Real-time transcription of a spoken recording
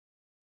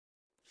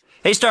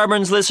Hey,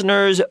 Starburns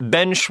listeners,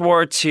 Ben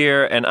Schwartz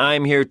here, and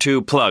I'm here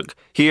to plug.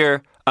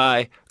 Here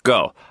I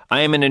go.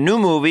 I am in a new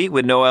movie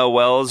with Noel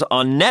Wells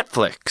on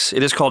Netflix.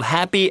 It is called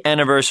Happy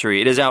Anniversary.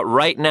 It is out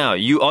right now. All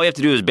you have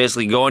to do is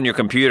basically go on your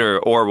computer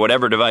or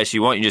whatever device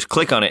you want. You just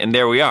click on it, and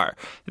there we are.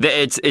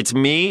 It's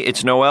me,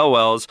 it's Noel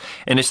Wells,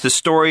 and it's the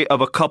story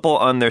of a couple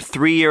on their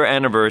 3-year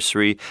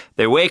anniversary.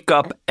 They wake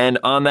up, and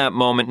on that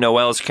moment,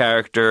 Noel's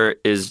character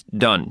is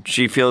done.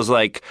 She feels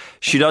like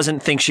she doesn't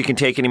think she can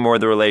take any more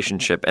of the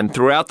relationship. And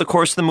throughout the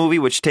course of the movie,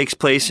 which takes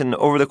place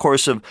over the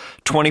course of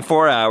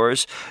 24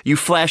 hours, you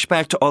flash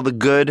back to all the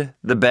good,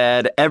 the bad,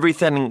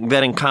 everything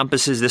that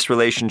encompasses this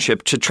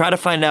relationship to try to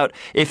find out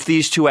if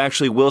these two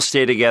actually will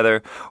stay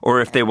together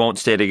or if they won't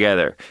stay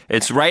together.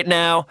 It's right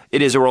now.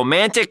 It is a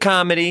romantic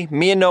comedy.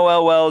 Me and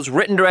Noel Wells,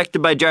 written, directed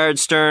by Jared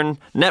Stern.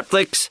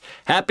 Netflix.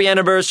 Happy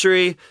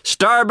Anniversary.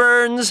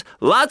 Starburns.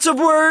 Lots of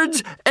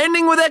words.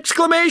 Ending with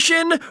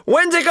exclamation.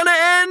 When's it gonna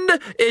end?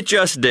 It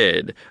just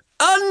did.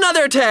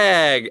 Another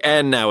tag.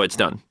 And now it's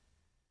done.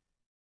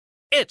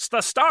 It's the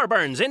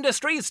Starburns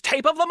Industries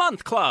Tape of the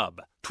Month Club.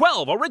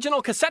 12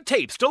 original cassette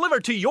tapes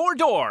delivered to your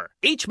door.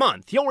 Each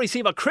month, you'll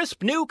receive a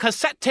crisp new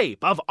cassette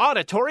tape of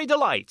auditory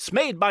delights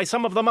made by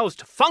some of the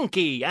most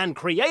funky and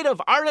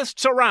creative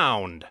artists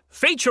around.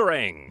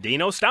 Featuring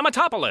Dino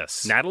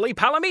Stamatopoulos, Natalie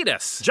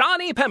Palamides,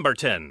 Johnny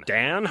Pemberton,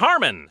 Dan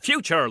Harmon,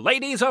 future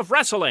Ladies of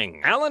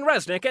Wrestling, Alan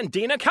Resnick and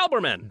Dina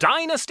Kelberman,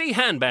 Dynasty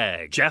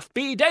Handbag, Jeff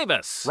B.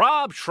 Davis,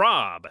 Rob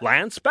Schraub,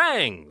 Lance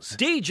Bangs,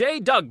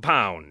 DJ Doug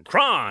Pound,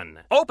 Kron,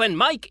 Open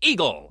Mike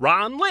Eagle,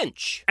 Ron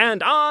Lynch,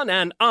 and on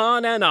and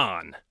on and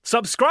on.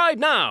 Subscribe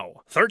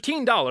now.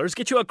 $13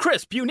 gets you a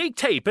crisp, unique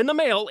tape in the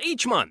mail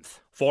each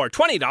month. For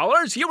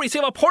 $20, you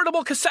receive a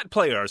portable cassette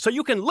player so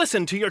you can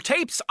listen to your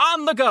tapes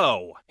on the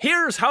go.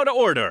 Here's how to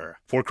order.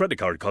 For credit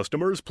card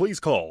customers, please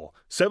call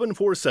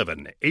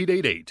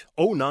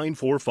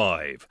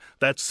 747-888-0945.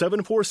 That's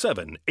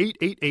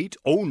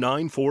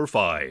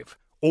 747-888-0945.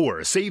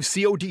 Or save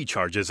COD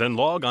charges and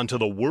log onto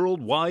the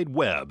World Wide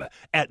Web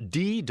at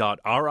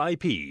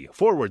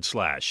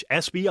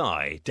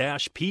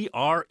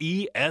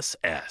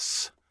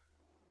d.rip/SBI-PRESS.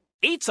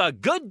 It's a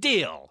good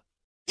deal.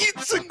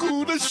 It's a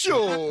good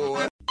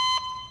show.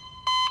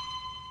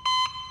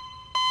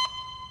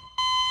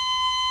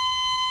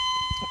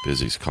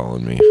 Busy's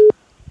calling me.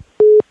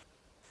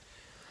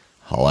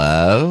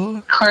 Hello?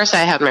 Of course I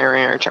had my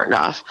ringer turned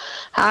off.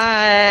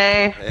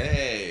 Hi.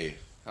 Hey.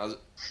 How's it?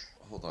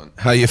 Hold on.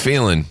 How you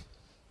feeling?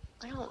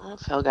 I don't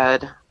feel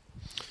good.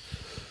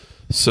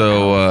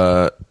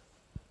 So,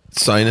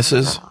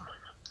 sinuses?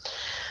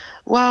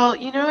 Well,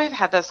 I've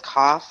had this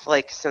cough,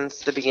 since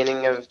the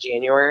beginning of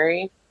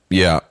January.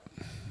 Yeah.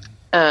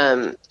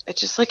 It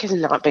just, has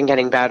not been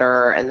getting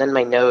better. And then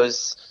my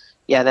nose,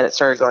 then it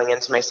started going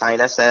into my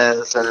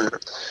sinuses. And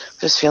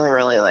just feeling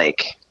really,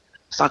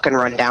 fucking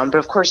run down. But,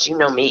 of course, you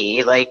know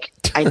me.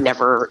 I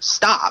never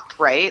stop,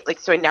 right?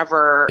 So I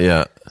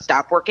never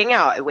stop working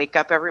out. I wake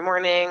up every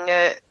morning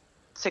at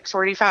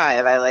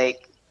 6:45. I,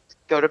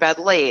 go to bed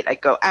late. I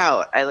go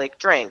out. I,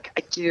 drink.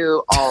 I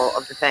do all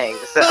of the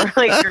things that,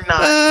 you're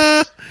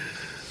not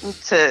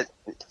to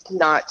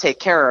not take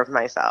care of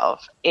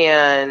myself.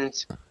 And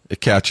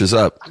it catches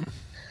up.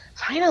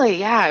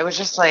 Finally, I was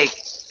just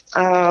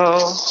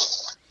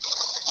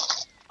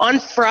on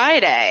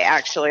Friday,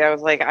 actually, I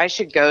was I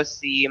should go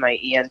see my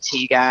ENT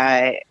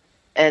guy.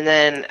 And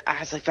then I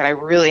was but I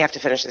really have to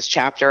finish this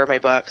chapter of my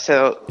book.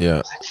 So I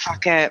was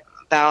fuck it.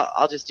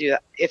 I'll just do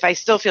that. If I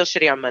still feel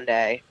shitty on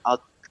Monday,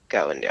 I'll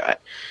go and do it.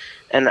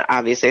 And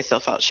obviously I still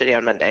felt shitty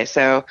on Monday.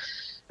 So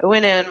I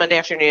went in Monday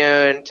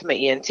afternoon to my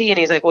ENT, and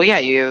he's well, yeah,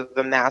 you have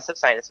a massive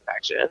sinus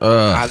infection,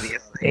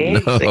 obviously.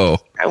 No.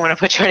 I want to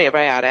put you on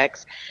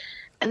antibiotics.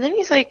 And then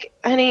he's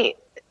honey,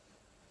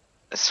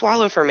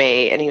 swallow for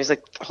me. And he was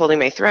holding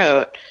my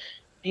throat.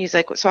 He's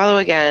swallow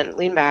again,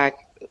 lean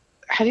back.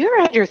 Have you ever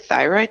had your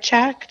thyroid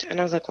checked?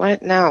 And I was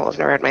what? No, I've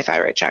never had my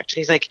thyroid checked.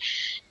 And he's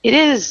it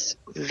is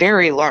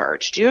very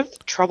large. Do you have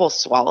trouble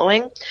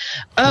swallowing?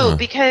 Oh,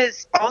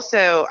 because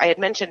also I had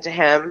mentioned to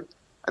him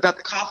about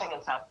the coughing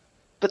and stuff,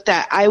 but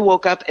that I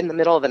woke up in the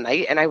middle of the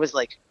night and I was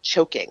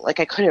choking. I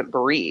couldn't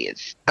breathe.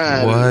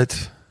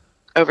 What?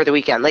 Over the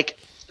weekend. I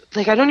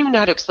don't even know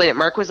how to explain it.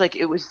 Mark was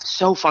it was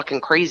so fucking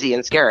crazy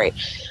and scary.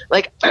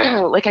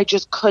 I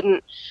just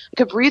couldn't, I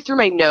could breathe through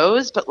my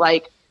nose, but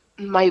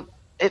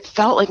it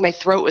felt like my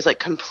throat was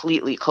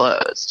completely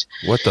closed.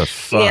 What the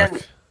fuck?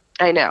 And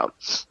I know.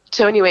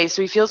 So anyway,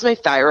 he feels my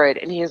thyroid,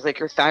 and he's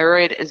your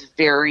thyroid is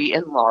very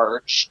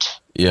enlarged.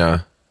 Yeah.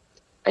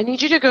 I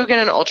need you to go get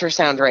an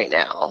ultrasound right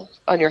now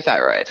on your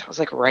thyroid. I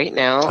was right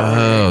now?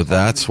 Oh,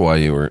 that's why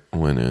you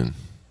went in.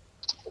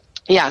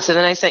 Yeah, so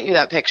then I sent you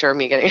that picture of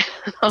me getting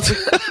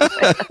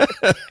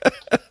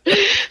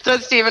So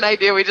Steve and I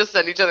do. We just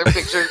send each other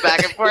pictures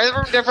back and forth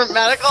from different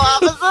medical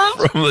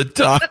offices. From the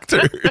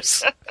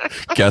doctors.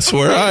 Guess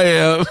where I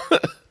am?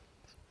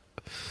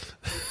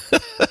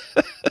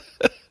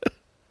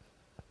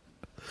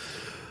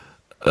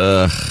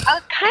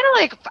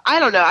 kind of I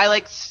don't know. I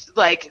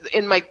like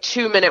in my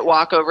 2-minute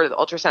walk over to the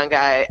ultrasound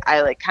guy,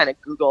 I like kind of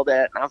Googled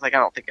it and I was like, I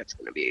don't think it's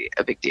going to be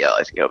a big deal.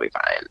 I think it'll be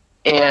fine.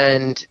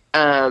 And,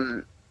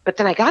 but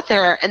then I got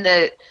there and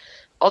the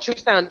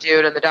ultrasound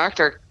dude and the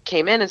doctor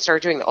came in and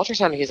started doing the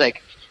ultrasound. And he's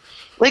like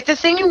the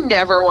thing you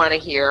never want to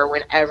hear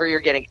whenever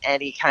you're getting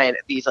any kind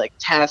of these like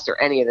tests or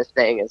any of this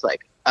thing is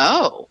like,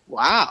 oh,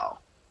 wow.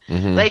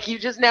 Mm-hmm. Like you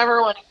just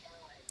never want to hear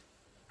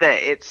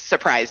that it's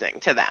surprising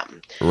to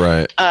them.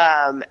 Right.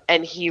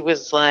 And he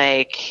was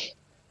like,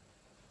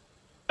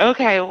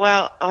 okay,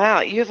 well, wow,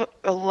 you have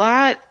a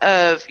lot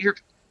of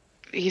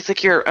he's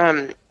like, your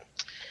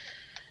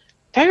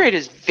thyroid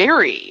is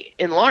very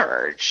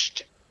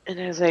enlarged. And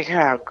I was like,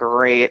 oh,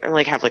 great. I'm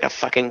like, have like a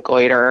fucking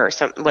goiter or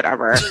something,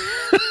 whatever.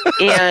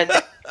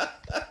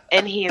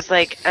 and he's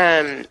like,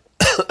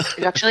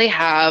 you actually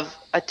have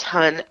a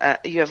ton,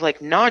 you have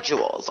like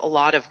nodules, a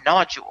lot of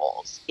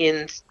nodules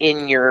in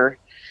your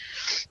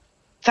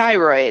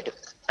thyroid.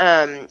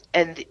 And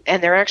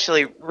they're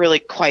actually really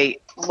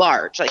quite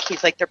large. Like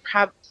he's like,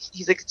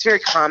 he's like, it's very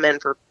common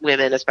for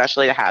women,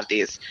 especially to have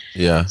these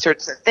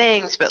sorts of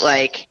things, but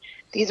like,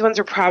 these ones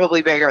are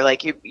probably bigger.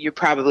 Like you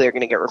probably are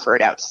going to get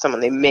referred out to someone.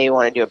 They may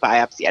want to do a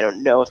biopsy. I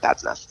don't know if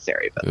that's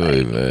necessary, but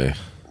like,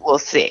 we'll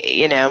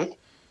see,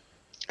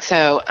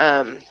 So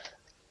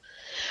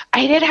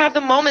I did have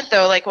the moment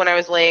though, like when I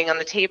was laying on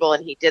the table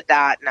and he did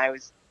that and I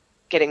was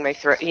getting my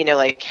throat,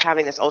 like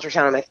having this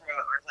ultrasound on my throat,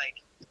 I was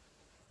like,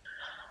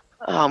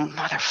 oh,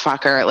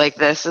 motherfucker, like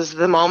this is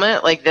the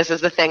moment. Like this is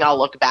the thing I'll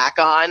look back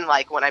on,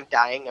 like when I'm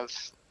dying of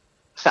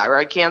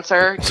thyroid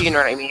cancer. Do you know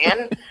what I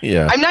mean?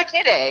 Yeah. I'm not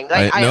kidding.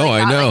 Like, I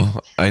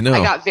know. I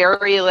got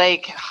very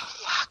like,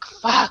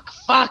 oh,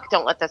 fuck.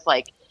 Don't let this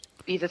like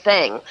be the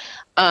thing.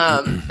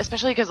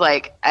 Especially because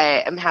like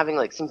I am having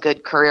like some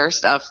good career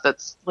stuff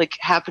that's like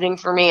happening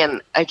for me.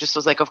 And I just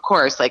was like, of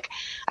course, like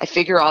I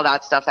figure all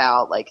that stuff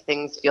out. Like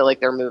things feel like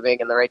they're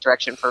moving in the right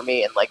direction for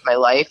me and like my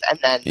life. And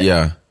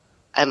then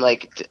I'm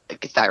like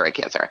thyroid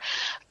cancer.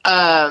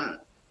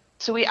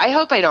 So I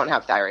hope I don't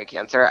have thyroid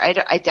cancer.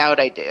 I doubt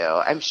I do.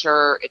 I'm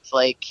sure it's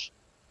like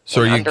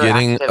so. Are you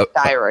getting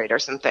thyroid or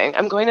something?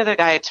 I'm going to the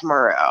guy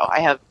tomorrow. I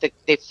have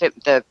they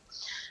fit the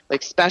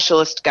like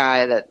specialist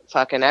guy that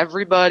fucking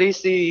everybody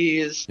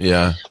sees.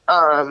 Yeah.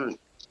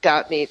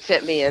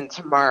 Fit me in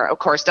tomorrow. Of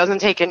course, doesn't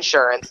take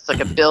insurance. It's like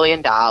 $1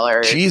 billion.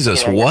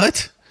 Jesus,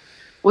 what?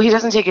 Well, he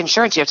doesn't take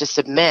insurance. You have to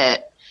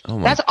submit.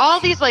 That's all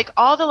these like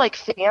all the like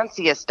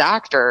fanciest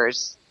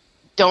doctors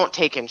don't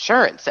take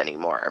insurance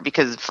anymore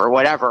because for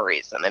whatever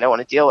reason they don't want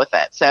to deal with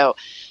it. So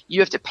you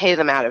have to pay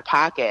them out of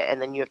pocket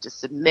and then you have to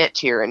submit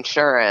to your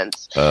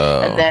insurance.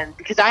 And then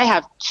because I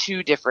have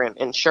 2 different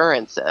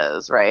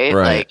insurances, right?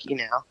 Like,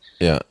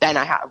 then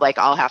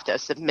I'll have to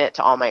submit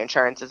to all my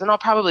insurances and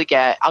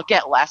I'll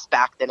get less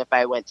back than if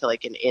I went to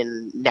like an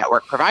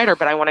in-network provider,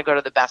 but I want to go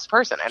to the best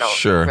person. I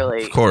don't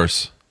really, of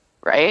course.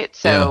 Right.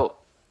 So,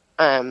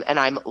 and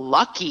I'm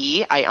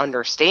lucky. I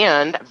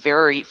understand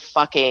very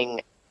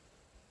fucking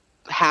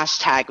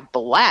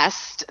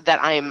 #blessed that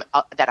I'm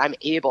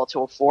able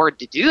to afford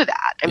to do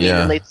that. I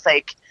mean, it's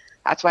like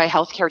that's why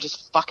healthcare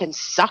just fucking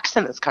sucks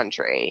in this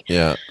country.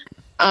 Yeah.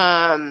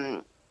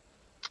 So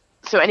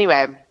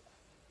anyway,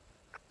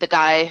 the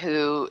guy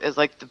who is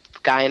like the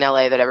guy in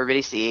LA that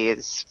everybody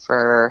sees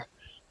for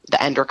the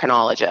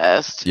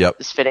endocrinologist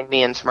is fitting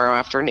me in tomorrow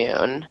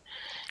afternoon.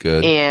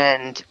 Good.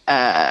 And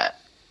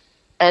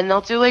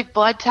they'll do like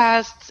blood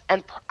tests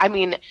and I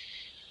mean.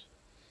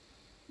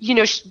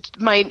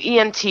 My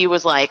ENT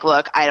was like,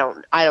 look, I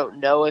don't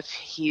know if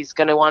he's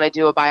going to want to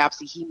do a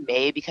biopsy. He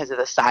may because of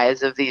the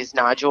size of these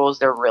nodules.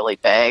 They're really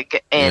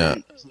big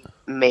and he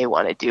may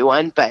want to do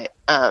one, but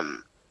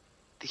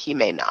he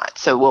may not.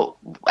 So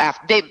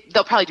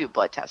they'll probably do a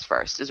blood test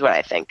first is what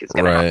I think is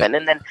going to happen.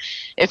 And then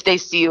if they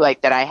see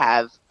like that I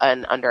have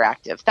an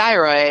underactive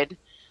thyroid,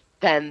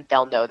 then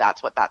they'll know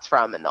that's what that's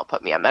from and they'll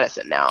put me on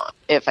medicine. Now,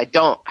 if I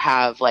don't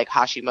have like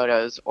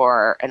Hashimoto's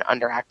or an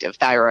underactive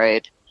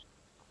thyroid,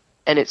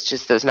 and it's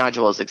just those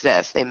nodules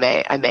exist, I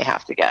may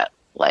have to get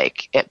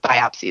like it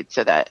biopsied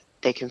so that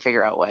they can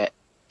figure out what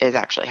is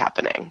actually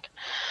happening.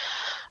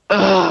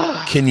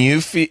 Ugh. Can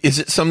you feel? Is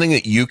it something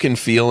that you can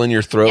feel in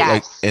your throat?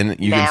 Yes, like, and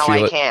you now can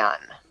feel I it. Can.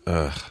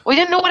 Ugh. We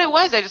didn't know what it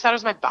was. I just thought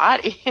it was my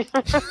body.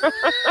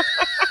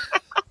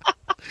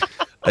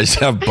 I just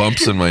have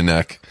bumps in my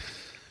neck.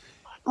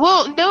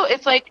 Well, no,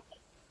 it's like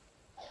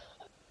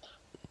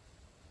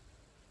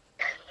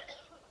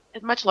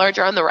it's much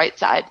larger on the right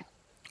side,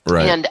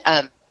 right?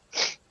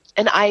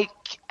 And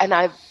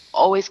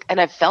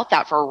I've felt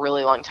that for a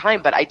really long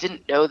time, but I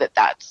didn't know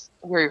that's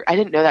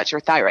your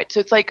thyroid. So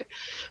it's like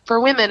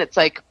for women, it's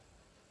like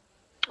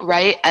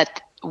right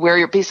at where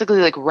you're basically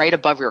like right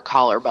above your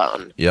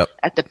collarbone. Yep.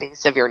 At the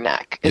base of your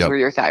neck is where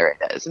your thyroid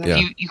is. And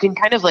you can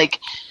kind of like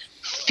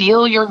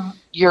feel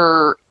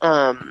your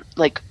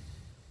like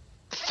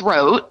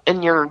throat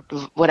and your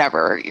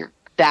whatever,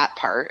 that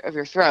part of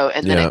your throat.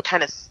 And then it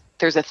kind of,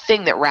 there's a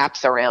thing that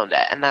wraps around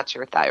it and that's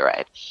your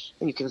thyroid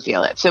and you can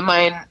feel it. So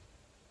mine,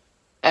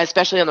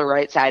 especially on the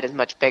right side, is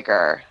much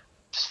bigger.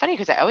 It's funny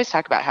because I always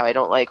talk about how I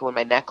don't like when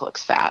my neck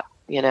looks fat.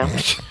 you know,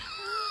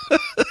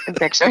 in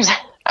pictures.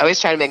 I always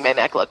try to make my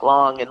neck look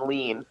long and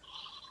lean.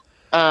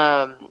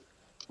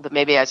 But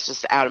maybe that's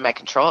just out of my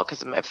control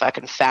because of my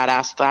fucking fat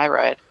ass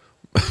thyroid.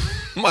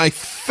 My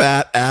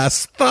fat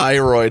ass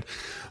thyroid.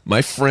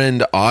 My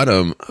friend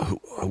Autumn, who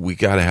we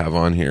got to have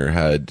on here,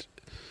 had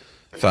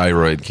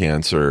thyroid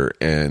cancer,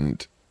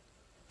 and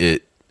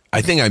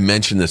I think I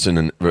mentioned this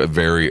in a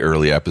very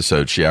early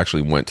episode. She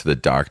actually went to the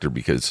doctor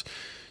because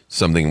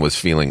something was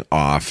feeling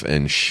off,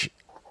 and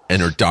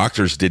her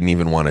doctors didn't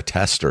even want to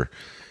test her.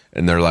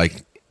 And they're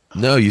like,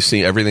 no, you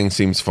see, everything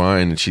seems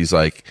fine. And she's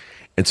like,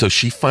 and so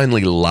she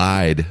finally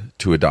lied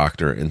to a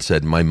doctor and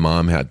said, my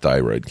mom had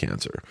thyroid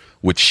cancer,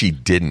 which she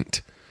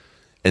didn't.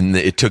 And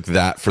it took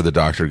that for the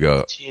doctor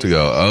to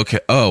go, okay,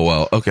 oh,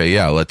 well, okay,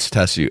 yeah, let's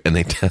test you. And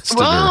they tested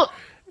her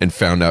and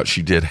found out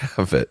she did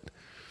have it.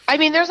 I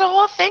mean, there's a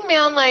whole thing,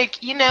 man.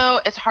 Like, you know,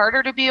 it's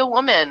harder to be a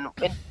woman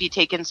and be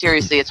taken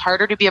seriously. It's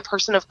harder to be a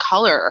person of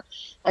color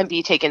and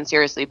be taken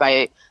seriously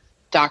by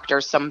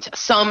doctors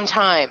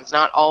sometimes,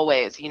 not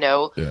always, you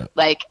know. Yeah.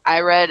 Like,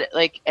 I read,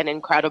 like, an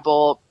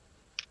incredible...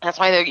 That's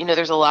why,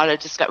 there's a lot of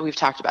discussion. We've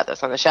talked about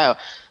this on the show.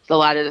 There's a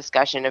lot of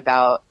discussion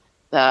about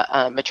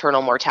the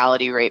maternal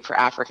mortality rate for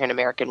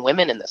African-American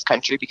women in this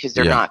country because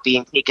they're not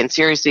being taken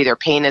seriously. Their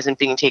pain isn't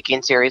being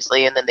taken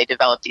seriously, and then they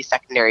develop these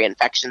secondary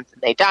infections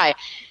and they die.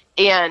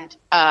 And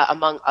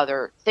among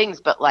other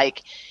things, but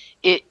like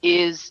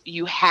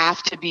you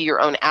have to be your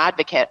own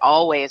advocate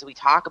always. We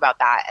talk about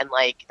that, and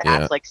like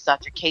that's like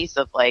such a case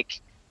of like,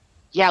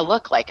 yeah,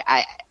 look, like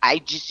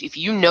I just, if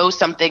you know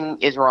something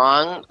is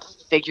wrong,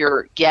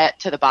 get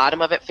to the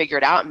bottom of it, figure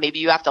it out, and maybe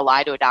you have to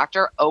lie to a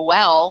doctor. Oh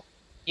well,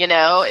 you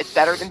know, it's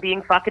better than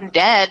being fucking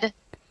dead.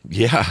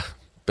 Yeah,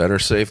 better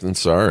safe than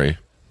sorry.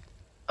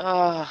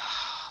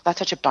 That's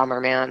such a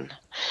bummer, man.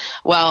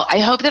 Well, I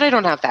hope that I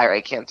don't have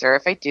thyroid cancer.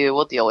 If I do,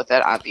 we'll deal with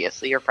it.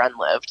 Obviously, your friend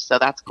lived, so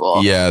that's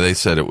cool. Yeah, they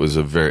said it's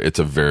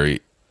a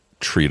very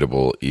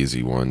treatable,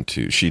 easy one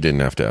too. She didn't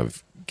have to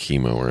have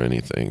chemo or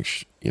anything.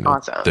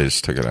 Awesome. They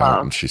just took it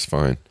out and she's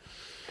fine.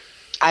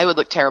 I would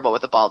look terrible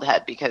with a bald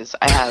head because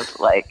I have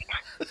like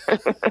I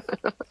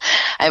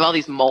have all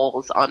these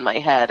moles on my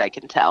head. I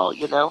can tell,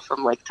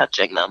 from like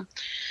touching them.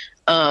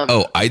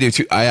 I do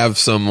too. I have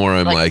some where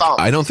I'm like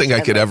I don't think I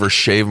could ever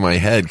shave my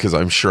head because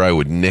I'm sure I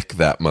would nick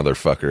that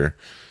motherfucker.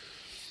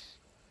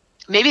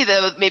 Maybe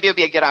it would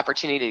be a good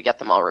opportunity to get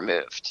them all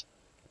removed.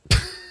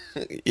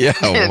 Yeah.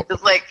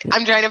 Just like,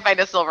 I'm trying to find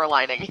a silver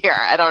lining here.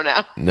 I don't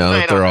know. Now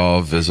that they're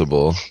all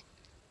visible.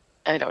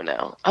 I don't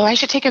know. Oh, I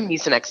should take a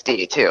Mucinex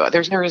D too.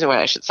 There's no reason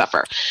why I should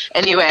suffer.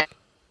 Anyway.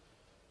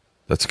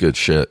 That's good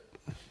shit.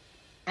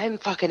 I'm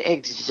fucking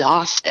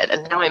exhausted.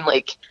 And now I'm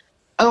like,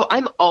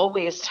 I'm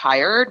always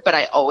tired, but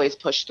I always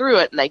push through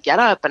it. And I get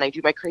up and I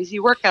do my crazy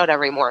workout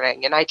every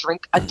morning. And I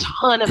drink a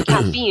ton of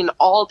caffeine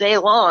all day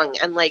long.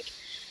 And like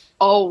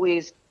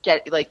always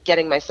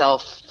getting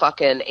myself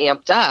fucking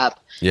amped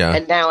up. Yeah.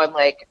 And now I'm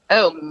like,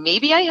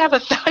 maybe I have a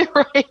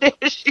thyroid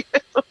issue.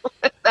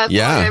 That's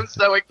why I'm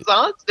so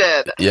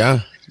exhausted.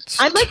 Yeah.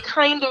 I'm like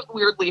kind of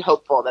weirdly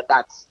hopeful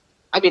that's,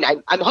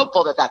 I'm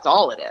hopeful that that's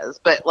all it is,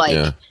 but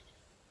like,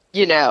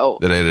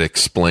 that it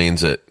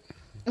explains it.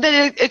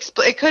 That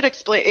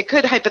it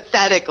could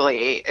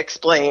hypothetically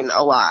explain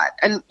a lot.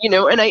 And,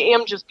 and I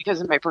am, just because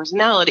of my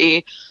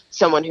personality,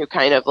 someone who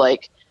kind of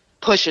like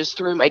pushes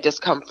through my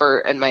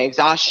discomfort and my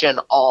exhaustion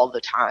all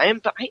the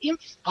time, but I am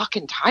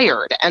fucking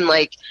tired. And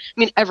like,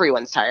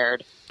 everyone's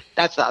tired.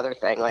 That's the other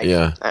thing. Like,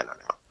 I don't know.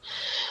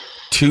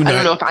 I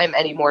don't know if I'm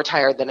any more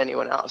tired than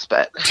anyone else,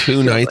 but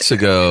 2 nights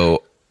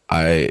ago,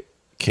 I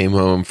came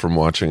home from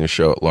watching a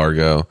show at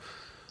Largo,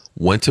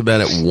 went to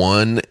bed at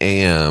 1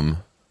 a.m.,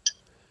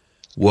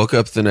 woke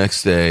up the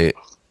next day,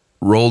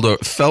 rolled over,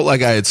 felt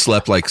like I had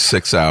slept like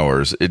 6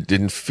 hours. It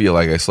didn't feel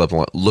like I slept a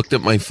lot. Looked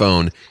at my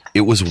phone.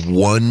 It was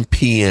 1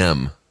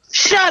 p.m.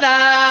 Shut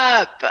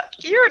up.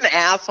 You're an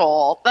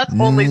asshole. That's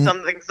only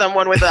something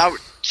someone without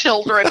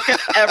children could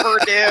ever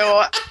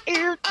do.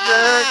 You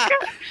jerk.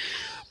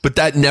 But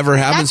that never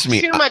happens to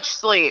me. Too much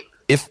sleep.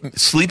 If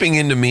sleeping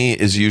into me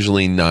is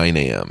usually 9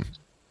 a.m.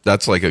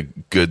 That's like a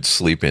good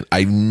sleep in.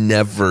 I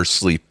never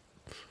sleep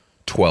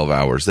 12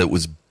 hours. That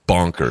was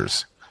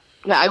bonkers.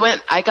 Yeah,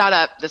 I got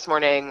up this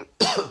morning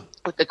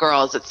with the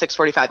girls at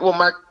 6:45.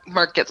 Well,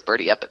 Mark gets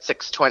Birdie up at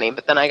 6:20,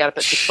 but then I got up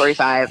at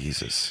 6:45.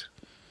 Jesus.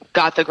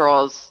 Got the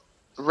girls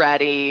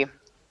ready.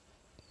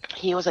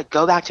 He was like,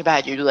 "Go back to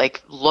bed. You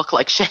like look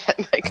like shit."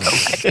 Like, go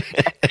back to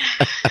bed.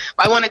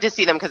 I wanted to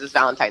see them because it's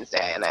Valentine's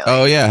Day, and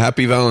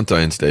happy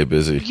Valentine's Day,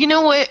 busy. You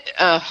know what?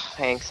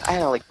 Thanks.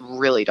 I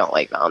really don't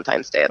like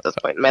Valentine's Day at this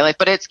point in my life,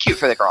 but it's cute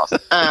for the girls.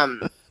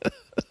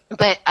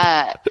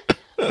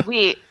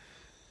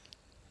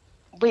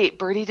 Wait,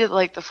 Birdie did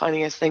like the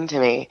funniest thing to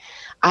me.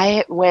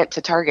 I went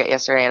to Target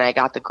yesterday and I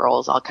got the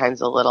girls all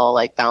kinds of little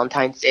like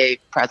Valentine's Day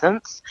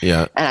presents.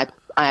 Yeah. And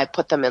I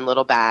put them in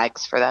little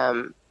bags for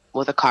them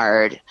with a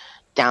card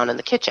down in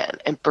the kitchen.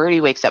 And Birdie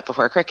wakes up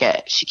before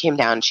Cricket. She came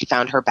down, she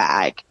found her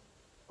bag,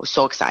 was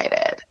so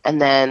excited. And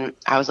then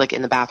I was like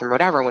in the bathroom or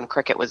whatever when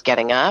Cricket was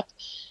getting up,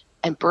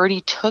 and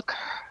Birdie took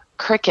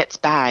Cricket's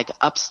bag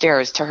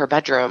upstairs to her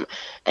bedroom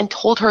and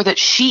told her that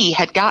she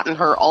had gotten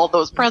her all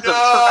those presents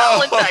for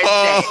Valentine's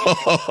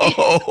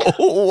Day.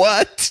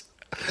 What?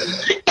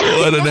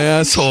 What an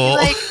asshole.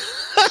 She, like,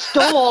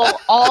 stole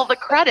all the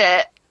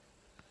credit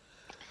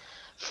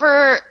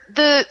for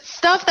the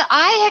stuff that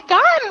I had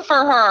gotten for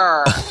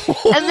her.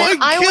 And then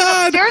I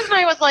went upstairs and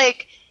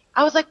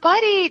I was like,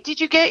 buddy, did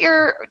you get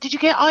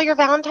all your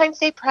Valentine's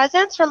Day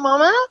presents from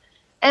Mama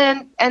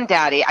and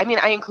Daddy? I mean,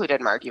 I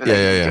included Mark, even though he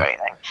didn't do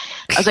anything.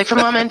 I was like, from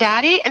Mama and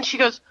Daddy? And she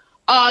goes,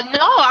 no,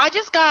 I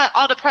just got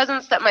all the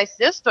presents that my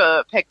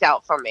sister picked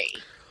out for me.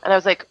 And I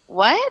was like,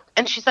 what?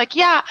 And she's like,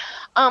 yeah,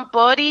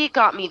 Buddy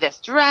got me this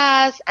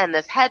dress and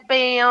this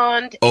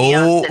headband.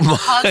 Oh, and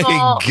this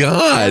my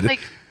God.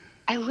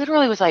 I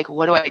literally was like,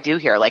 what do I do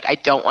here? Like, I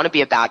don't want to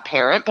be a bad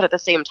parent, but at the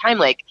same time,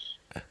 like,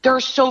 there are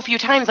so few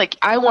times, like,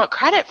 I want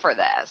credit for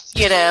this,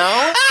 you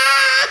know?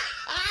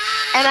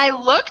 And I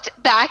looked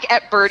back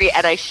at Birdie,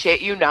 and I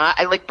shit you not,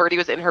 Birdie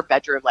was in her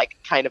bedroom, like,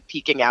 kind of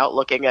peeking out,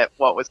 looking at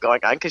what was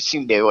going on, because she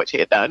knew what she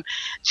had done.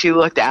 She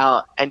looked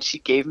out, and she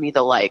gave me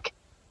the, like,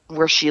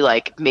 where she,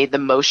 like, made the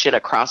motion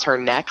across her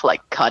neck,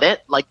 like, cut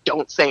it, like,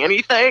 don't say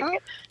anything.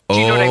 Do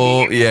you know what I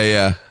mean?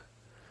 Yeah.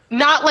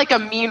 Not like a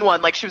mean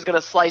one, like she was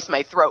going to slice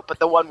my throat, but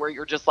the one where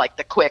you're just like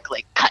the quick,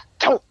 like, cut,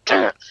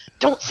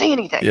 don't say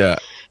anything. Yeah.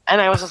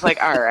 And I was just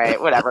like, all right,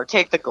 whatever,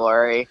 take the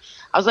glory.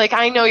 I was like,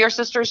 I know your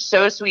sister's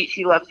so sweet.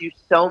 She loves you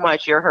so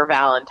much. You're her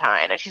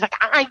Valentine. And she's like,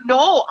 I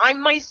know,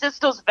 I'm my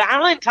sister's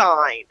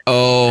Valentine.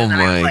 Oh,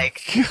 my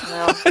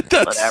God.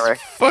 That's whatever.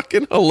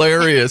 Fucking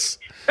hilarious.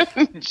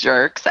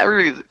 Jerks.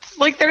 Everybody's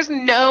like, there's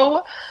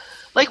no...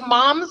 Like,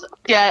 moms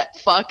get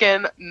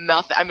fucking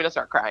nothing. I'm going to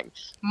start crying.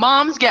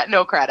 Moms get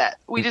no credit.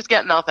 We just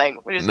get nothing.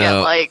 We just get,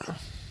 like,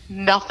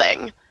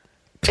 nothing.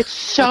 It's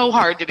so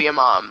hard to be a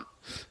mom.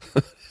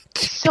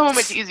 So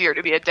much easier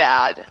to be a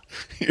dad.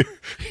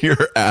 Your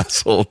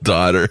asshole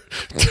daughter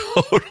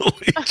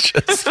totally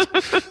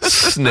just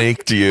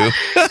snaked you.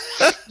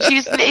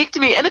 She snaked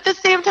me. And at the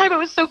same time, it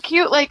was so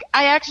cute. Like,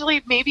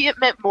 maybe it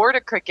meant more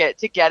to Cricket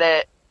to get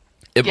it.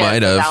 It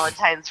might have.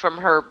 Valentine's from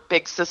her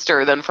big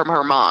sister than from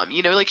her mom.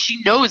 You know, like,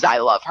 she knows I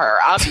love her,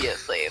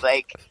 obviously.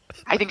 Like,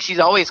 I think she's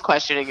always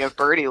questioning if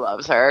Birdie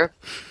loves her.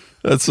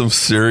 That's some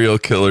serial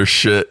killer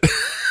shit.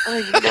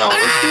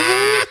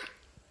 I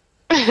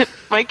know.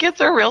 My kids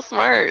are real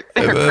smart.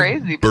 They're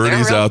crazy.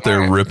 Birdie's out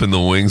there ripping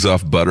the wings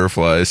off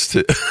butterflies,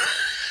 too.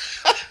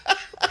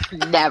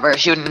 Never.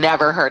 She would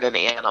never hurt an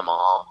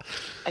animal.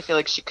 I feel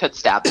like she could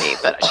stab me,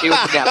 but she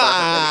would never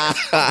hurt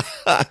an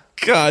animal.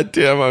 God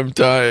damn, I'm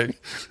dying.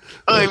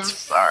 I'm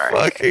sorry.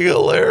 Fucking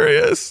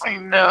hilarious. I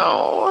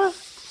know.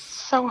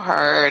 So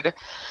hard.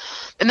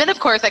 And then, of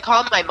course, I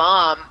called my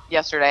mom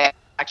yesterday,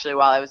 actually,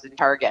 while I was in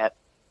Target.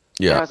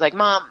 Yeah. And I was like,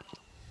 Mom,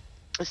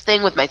 this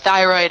thing with my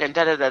thyroid and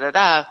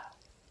da-da-da-da-da.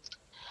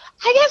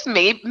 I guess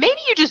maybe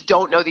you just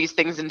don't know these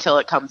things until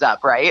it comes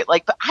up, right?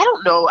 Like, but I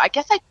don't know. I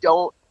guess I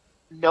don't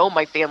know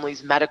my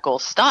family's medical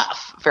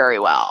stuff very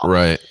well.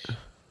 Right.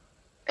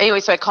 Anyway,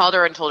 so I called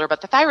her and told her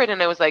about the thyroid,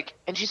 and I was like,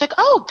 and she's like,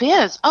 oh,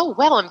 Biz, oh,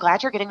 well, I'm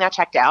glad you're getting that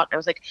checked out. And I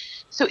was like,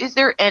 so is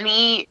there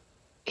any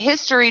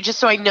history, just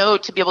so I know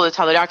to be able to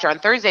tell the doctor on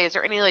Thursday, is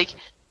there any, like,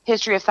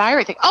 history of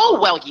thyroid thing? Oh,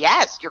 well,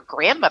 yes, your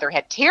grandmother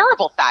had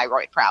terrible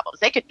thyroid problems.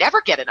 They could never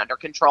get it under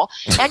control.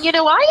 And, you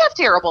know, I have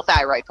terrible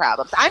thyroid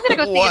problems. I'm going to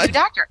go see a new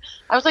doctor.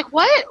 I was like,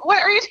 what?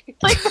 What are you doing?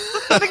 Like, this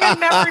is something I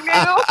never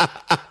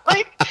knew.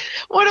 Like,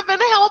 would have been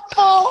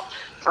helpful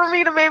for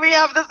me to maybe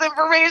have this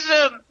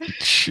information.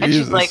 Jesus. And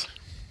she's like,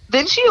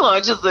 then she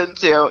launches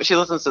into, she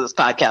listens to this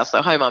podcast,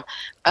 so hi, Mom.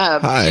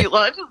 Hi. She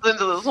launches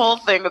into this whole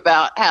thing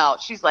about how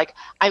she's like,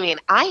 I mean,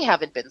 I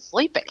haven't been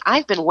sleeping.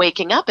 I've been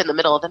waking up in the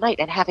middle of the night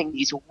and having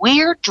these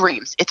weird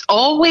dreams. It's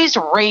always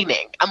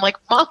raining. I'm like,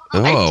 Mom,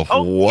 I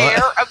don't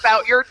care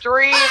about your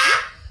dreams.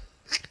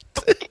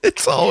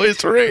 It's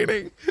always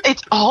raining.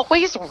 It's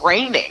always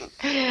raining.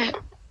 I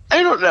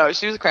don't know.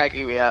 She was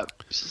cracking me up.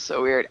 She's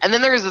so weird. And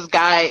then there was this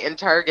guy in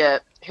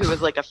Target who was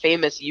like a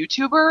famous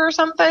YouTuber or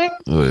something.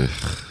 Ugh.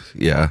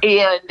 Yeah. And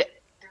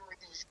there were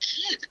these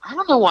kids. I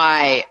don't know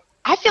why.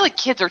 I feel like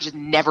kids are just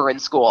never in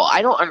school.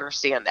 I don't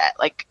understand that.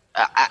 Like,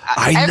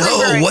 I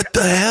know. What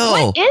the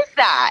hell? What is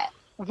that?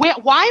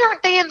 Why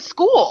aren't they in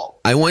school?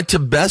 I went to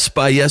Best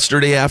Buy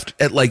yesterday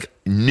at like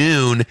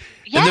noon,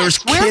 and there was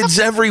kids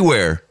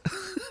everywhere.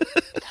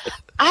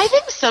 I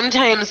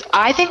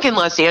think in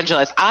Los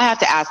Angeles, I have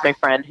to ask my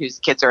friend whose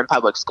kids are in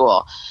public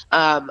school.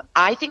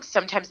 I think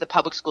sometimes the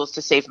public schools,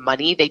 to save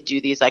money, they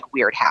do these like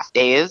weird half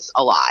days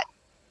a lot.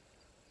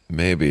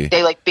 Maybe.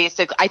 They like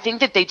basically, I think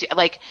that they do,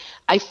 like,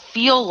 I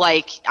feel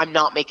like, I'm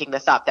not making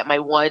this up, that my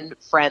one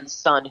friend's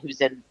son who's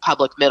in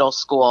public middle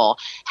school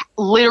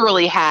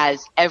literally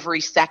has every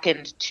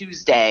second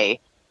Tuesday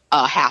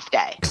a half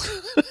day.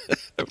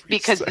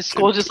 Because the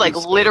school just like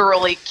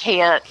literally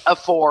can't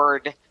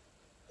afford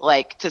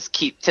like to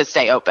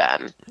stay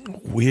open.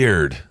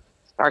 Weird.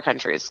 Our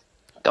country's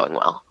going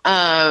well.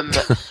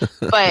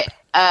 But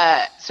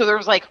so there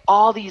was like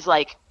all these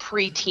like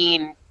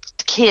preteen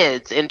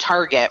kids in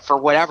Target for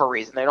whatever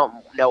reason. I don't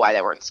know why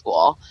they were in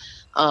school.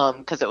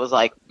 because it was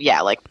like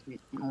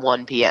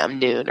 1 p.m.,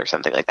 noon or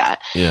something like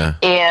that. Yeah.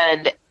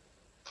 And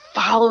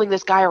following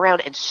this guy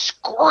around and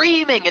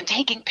screaming and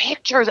taking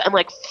pictures and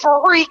like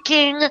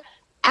freaking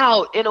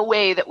out in a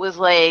way that was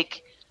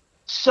like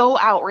so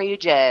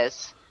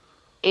outrageous,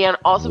 and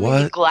also made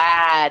me What?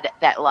 glad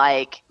that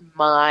like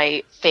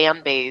my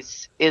fan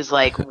base is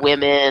like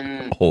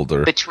women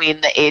Older.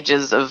 between the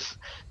ages of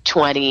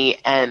 20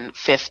 and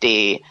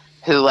 50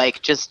 who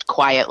like just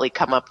quietly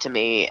come up to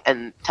me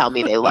and tell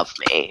me they love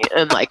me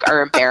and like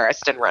are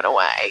embarrassed and run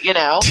away, you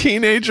know?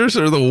 Teenagers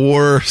are the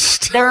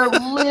worst. They're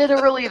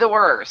literally the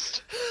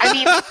worst. I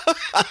mean,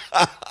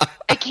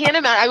 I can't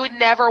imagine. I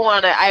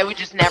would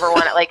just never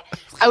want to, like,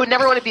 I would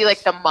never want to be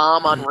like the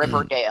mom on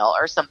Riverdale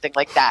or something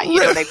like that. You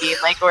know what I mean?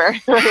 Like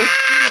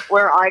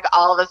where like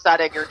all of a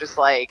sudden you're just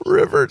like,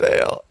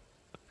 Riverdale.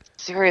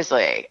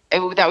 seriously,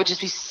 that would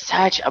just be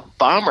such a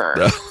bummer.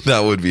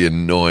 That would be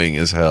annoying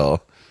as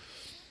hell.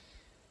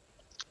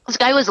 This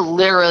guy was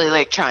literally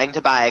like trying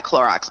to buy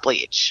Clorox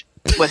bleach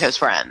with his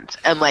friend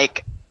and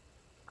like,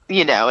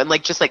 you know, and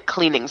like just like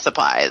cleaning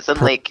supplies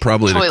and like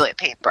probably toilet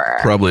paper.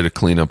 Probably to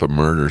clean up a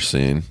murder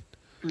scene.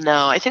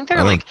 No, I think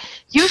they're like,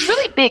 he was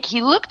really big.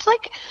 He looked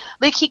like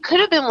he could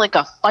have been like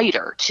a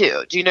fighter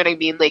too. Do you know what I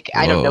mean? Like,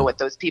 I don't know what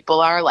those people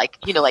are, like,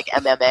 you know, like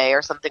MMA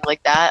or something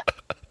like that.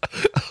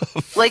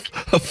 Like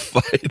A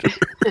fighter.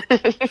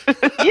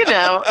 you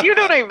know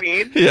what I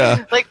mean?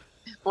 Yeah. Like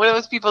one of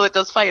those people that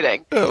does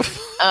fighting.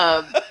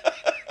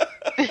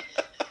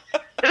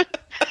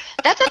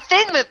 That's a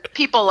thing that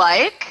people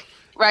like,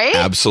 right?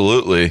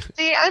 Absolutely.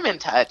 See, I'm in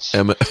touch.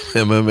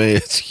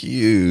 MMA is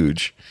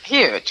huge.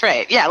 Huge,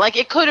 right? Yeah, like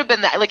it could have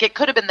been that. Like it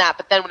could have been that.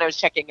 But then when I was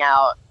checking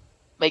out,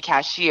 my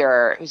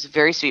cashier, who's a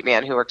very sweet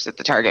man who works at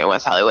the Target in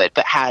West Hollywood,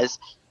 but has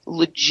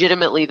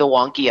legitimately the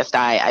wonkiest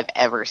eye I've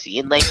ever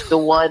seen. Like the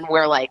one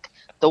where like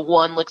the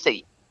one looks at.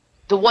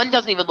 The one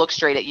doesn't even look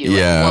straight at you.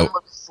 Yeah. Like, one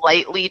looks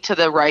slightly to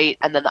the right,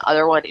 and then the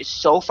other one is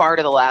so far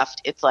to the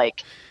left. It's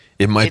like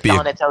It might it's be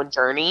on its own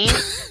journey.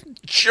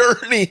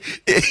 journey.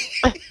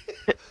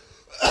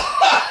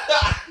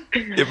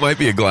 It might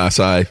be a glass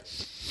eye.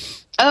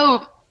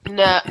 Oh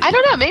no, I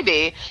don't know.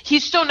 Maybe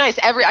he's so nice.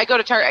 I go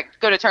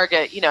to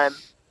Target. You know,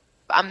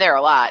 I'm there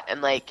a lot,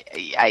 and like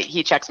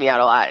he checks me out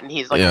a lot, and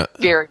he's like a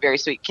very, very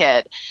sweet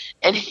kid.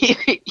 And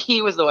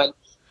he was the one.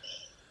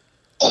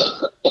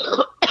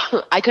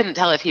 I couldn't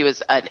tell if he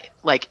was a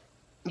like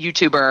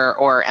YouTuber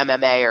or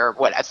MMA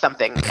or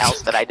something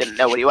else that I didn't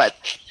know what he was.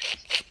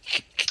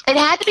 It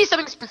had to be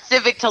something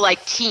specific to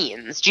like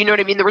teens. Do you know what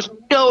I mean? There was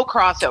no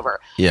crossover.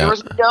 Yeah. There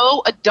was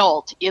no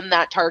adult in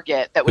that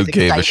Target that was Who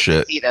gave a excited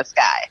shit. to see this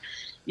guy.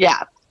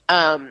 Yeah.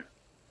 I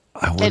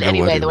wonder And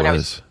anyway, what it when I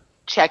was. was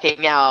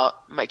checking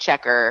out my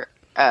checker,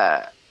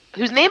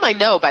 whose name I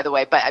know, by the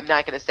way, but I'm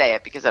not going to say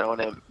it because I don't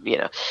want to, you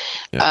know.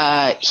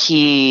 Yeah.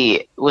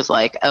 He was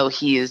like, "Oh,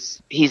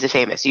 he's a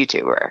famous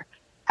YouTuber."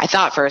 I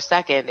thought for a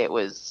second it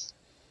was,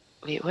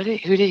 who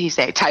did he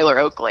say? Tyler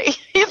Oakley.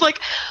 He's like,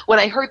 when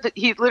I heard that,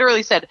 he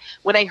literally said,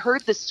 when I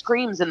heard the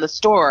screams in the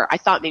store, I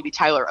thought maybe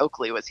Tyler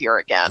Oakley was here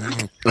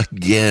again.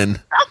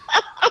 Again.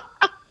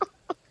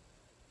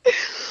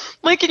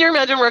 Like, can you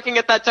imagine working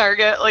at that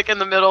Target, like in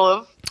the middle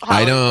of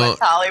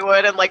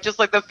Hollywood, and like just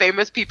like the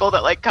famous people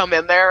that like come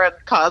in there and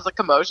cause a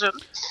commotion?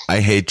 I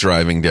hate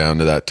driving down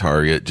to that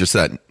Target. Just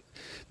that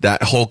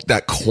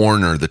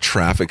corner, the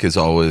traffic is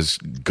always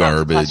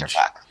garbage.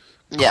 Clusterfuck.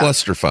 Yeah.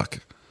 Clusterfuck.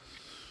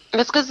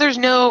 That's because there's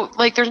no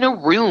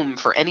room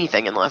for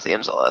anything in Los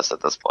Angeles at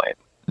this point.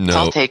 It's No.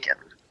 all taken.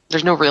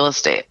 There's no real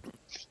estate.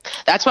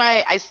 That's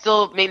why I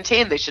still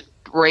maintain they should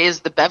raise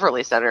the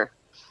Beverly Center.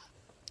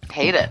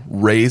 Hate it.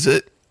 Raise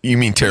it? You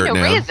mean tear it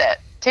down? Raise it.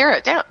 Tear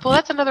it down. Well,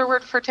 that's another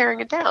word for tearing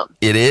it down.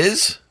 It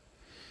is?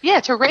 Yeah,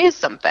 to raise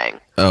something.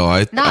 Oh, I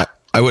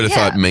would have yeah.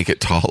 thought make it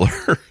taller.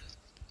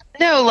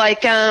 No,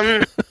 like,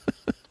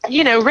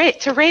 you know,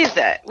 to raise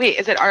it. Wait,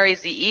 is it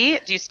R-A-Z-E?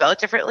 Do you spell it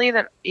differently?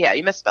 Yeah,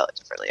 you must spell it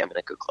differently. I'm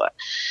going to Google it.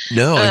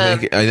 No, I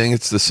think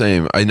it's the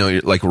same. I know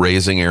you're like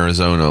raising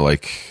Arizona,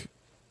 like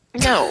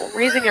No,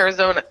 raising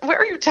Arizona. What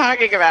are you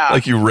talking about?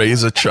 like you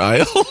raise a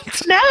child.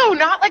 No,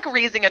 not like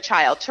raising a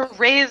child. To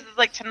raise is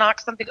like to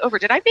knock something over.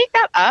 Did I make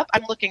that up?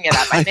 I'm looking it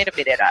up. I made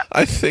it up.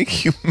 I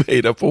think you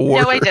made up a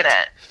word. No, I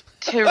didn't.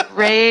 To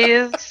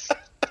raise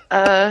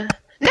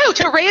no,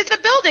 to raise a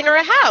building or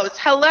a house.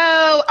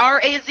 Hello,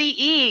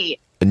 R-A-Z-E.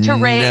 To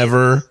raise.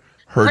 Never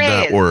heard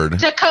that Raise. word.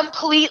 To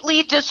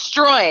completely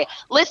destroy.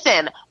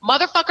 Listen,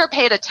 motherfucker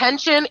paid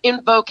attention in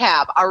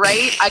vocab, all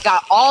right? I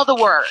got all the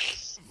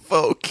words.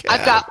 Vocab.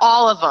 I've got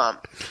all of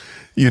them.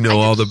 You know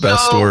all the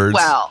best so words.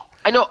 Well,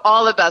 I know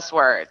all the best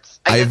words.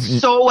 I did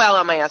so well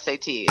on my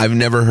SATs. I've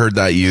never heard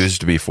that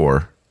used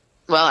before.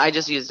 Well, I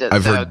just used it.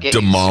 I've so heard get used to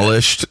it.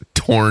 demolished,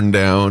 torn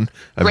down.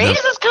 Raise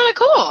is kind of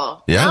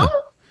cool. Yeah.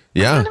 No?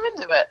 Yeah. I'm kind of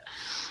into it.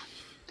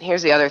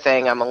 Here's the other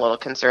thing I'm a little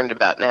concerned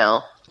about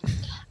now.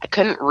 I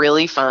couldn't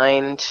really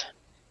find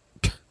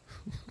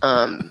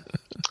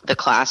the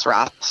class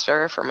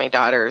roster for my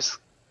daughter's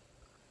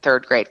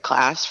third grade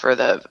class for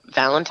the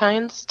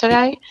Valentine's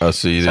today. Oh,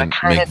 so you So I didn't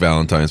kinda- make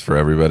Valentine's for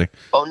everybody?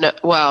 Oh no!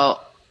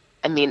 Well,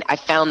 I mean, I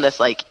found this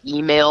like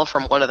email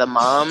from one of the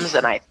moms,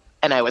 and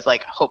I was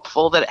like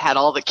hopeful that it had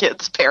all the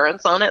kids'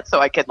 parents on it, so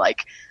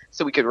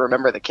we could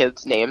remember the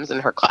kids' names in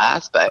her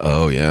class. But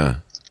Oh yeah.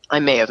 I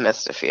may have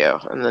missed a few,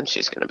 and then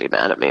she's going to be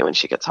mad at me when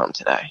she gets home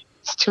today.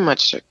 It's too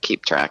much to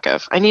keep track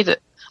of. I need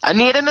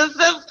an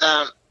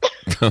assistant.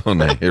 Oh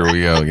no, here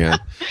we go again.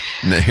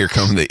 Now, here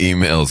come the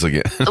emails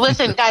again.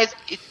 Listen, guys,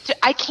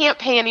 I can't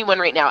pay anyone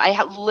right now.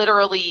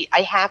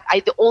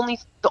 The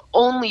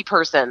only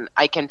person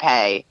I can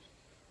pay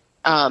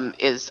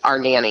is our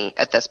nanny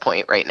at this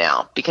point right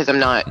now, because I'm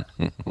not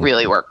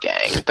really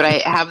working. But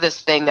I have this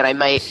thing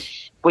that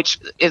which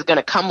is going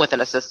to come with an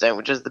assistant,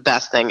 which is the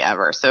best thing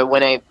ever. So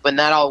when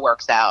that all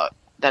works out,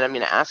 then I'm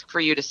going to ask for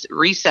you to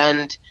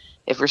resend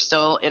if you're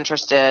still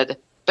interested,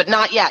 but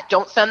not yet.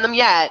 Don't send them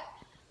yet.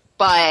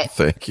 But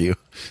Thank you.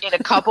 in a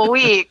couple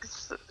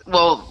weeks,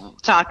 we'll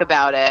talk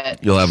about it.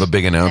 You'll have a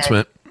big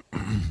announcement.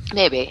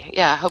 Maybe.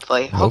 Yeah,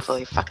 hopefully.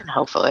 Fucking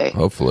hopefully.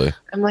 Hopefully.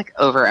 I'm like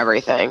over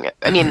everything.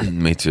 I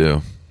mean, Me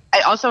too.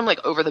 I'm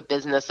like over the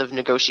business of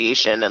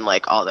negotiation and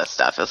like all this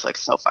stuff is like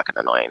so fucking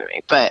annoying to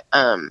me. But,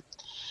 oh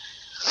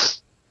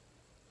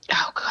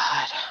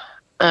God.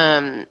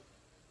 And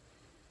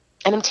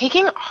I'm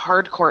taking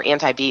hardcore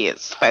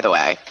anti-Bs, by the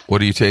way.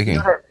 What are you taking?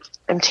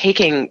 I'm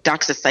taking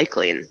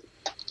doxycycline.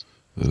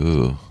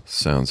 Ooh,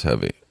 sounds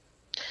heavy.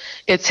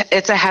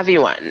 It's a heavy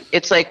one.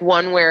 It's like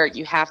one where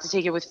you have to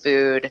take it with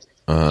food.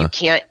 You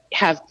can't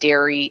have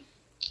dairy.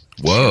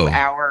 Whoa. 2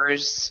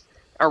 hours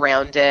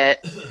around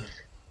it.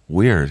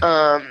 Weird.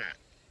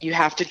 You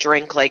have to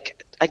drink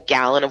like a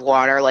gallon of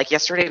water. Like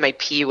yesterday, my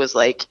pee was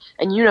like,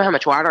 and you know how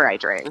much water I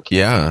drink.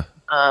 Yeah.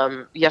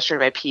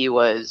 Yesterday my pee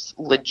was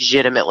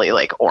legitimately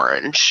like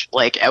orange.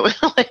 Like it was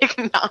like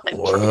not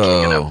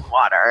drinking enough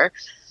water.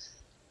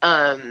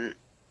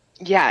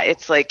 Yeah,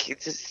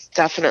 it's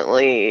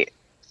definitely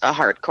a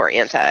hardcore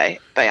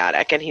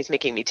antibiotic, and he's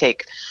making me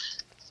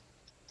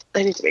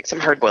I need to make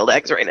some hard-boiled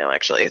eggs right now,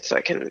 actually, so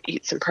I can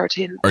eat some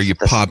protein. Are you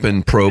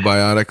popping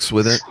probiotics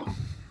with it?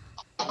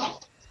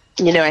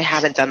 You know, I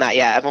haven't done that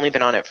yet. I've only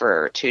been on it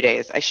for 2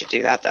 days. I should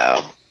do that,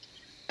 though.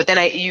 But then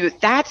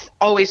that's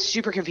always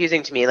super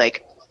confusing to me,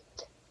 like,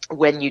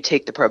 when you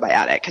take the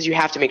probiotic, because you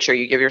have to make sure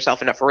you give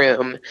yourself enough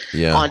room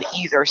on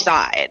either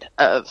side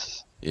of,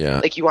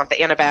 like, you want the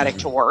antibiotic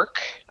to work,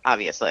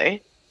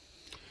 obviously.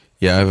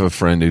 Yeah, I have a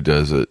friend who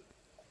does it.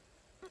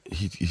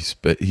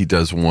 He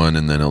does one,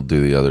 and then he'll do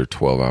the other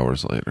 12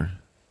 hours later.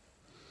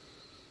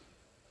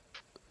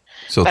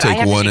 So he'll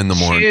take one in the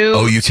morning.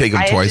 Oh, you take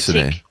them twice a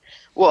day.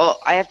 Well,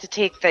 I have to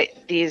take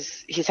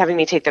these. He's having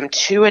me take them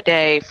 2 a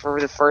day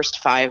for the first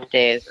 5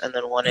 days, and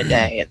then 1 a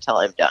day until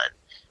I'm done.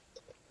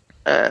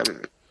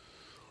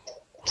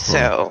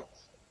 So,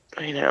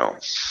 I know.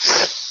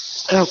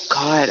 Oh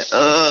God.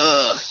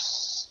 Ugh.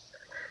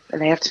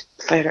 And I have to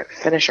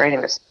finish writing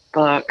this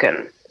book,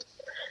 and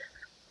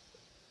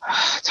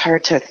it's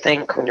hard to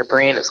think when your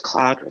brain is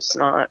clogged with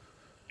snot.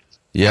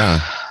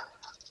 Yeah.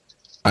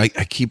 I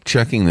keep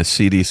checking the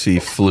CDC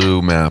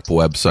flu map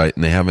website,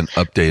 and they haven't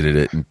updated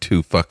it in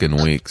 2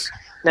 fucking weeks.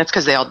 That's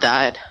because they all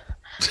died.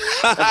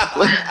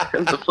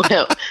 The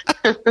flu.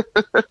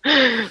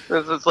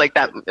 This is like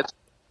that.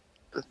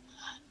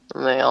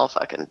 They all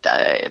fucking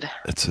died.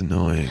 It's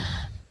annoying.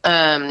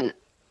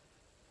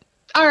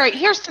 All right,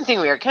 here's something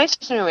weird. Can I say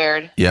something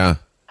weird? Yeah.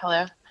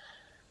 Hello?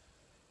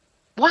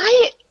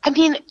 Why? I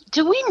mean,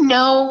 do we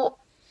know?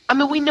 I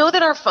mean, we know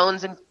that our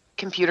phones and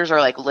computers are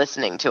like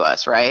listening to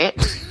us, right?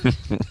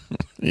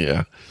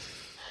 Yeah.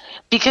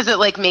 Because it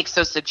like makes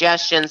those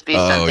suggestions based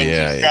on things you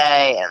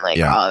say and like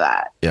all of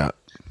that. Yeah.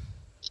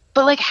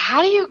 But like,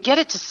 how do you get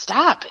it to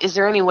stop? Is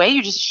there any way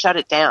you just shut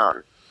it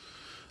down?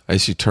 I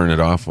guess you turn it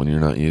off when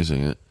you're not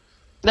using it.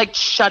 Like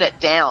shut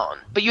it down,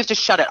 but you have to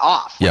shut it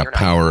off. Yeah,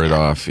 power it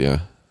off.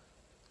 Yeah.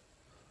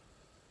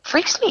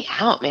 Freaks me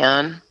out,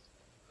 man.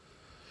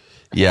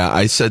 Yeah,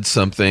 I said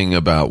something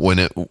about when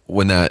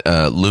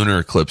that lunar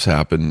eclipse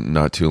happened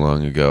not too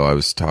long ago. I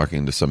was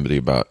talking to somebody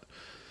about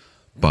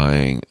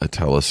buying a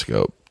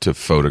telescope to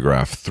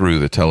photograph through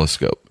the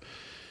telescope,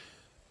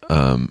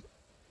 and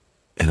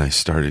I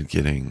started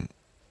getting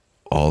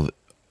all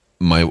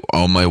my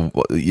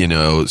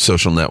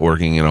social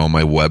networking and all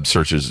my web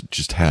searches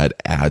just had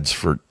ads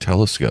for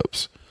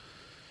telescopes.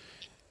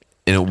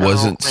 And it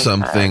wasn't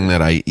something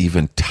that I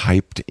even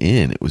typed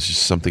in. It was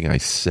just something I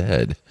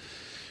said,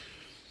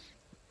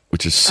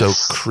 which is so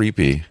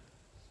creepy.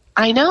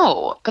 I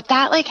know, but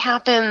that like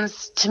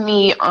happens to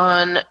me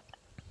on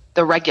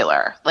the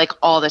regular, like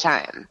all the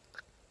time.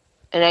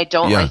 And I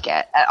don't like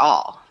it at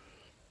all.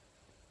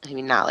 I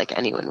mean, not like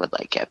anyone would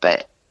like it,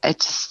 but it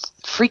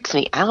just freaks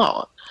me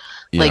out.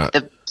 Yeah. Like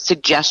the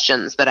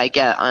suggestions that I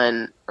get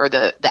or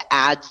the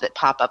ads that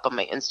pop up on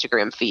my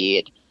Instagram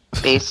feed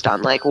based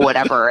on like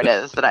whatever it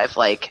is that I've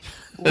like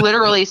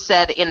literally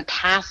said in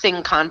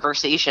passing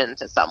conversation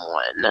to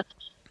someone,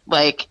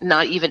 like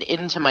not even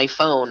into my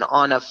phone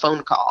on a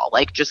phone call,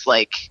 like just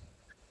like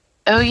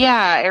Oh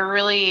yeah, I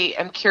really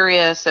am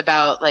curious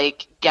about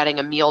like getting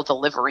a meal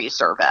delivery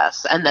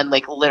service, and then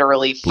like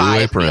literally Blue 5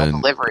 meal Apron,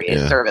 delivery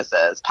yeah.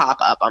 services pop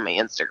up on my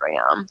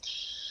Instagram.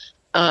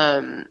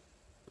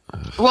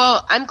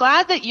 Well, I'm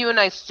glad that you and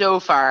I so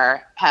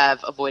far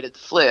have avoided the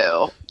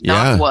flu.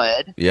 Yeah. Knock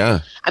wood. Yeah.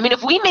 I mean,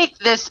 if we make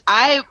this,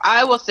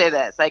 I will say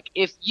this: like,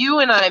 if you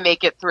and I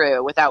make it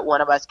through without one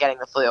of us getting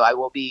the flu, I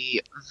will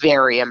be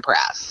very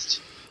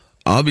impressed.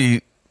 I'll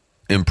be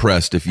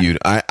impressed if you.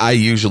 I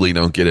usually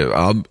don't get it.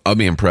 I'll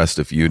be impressed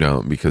if you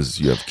don't because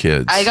you have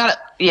kids. I got it.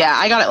 Yeah,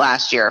 I got it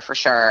last year for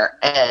sure,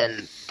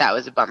 and that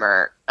was a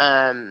bummer.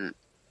 But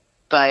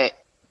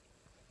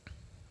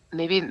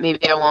maybe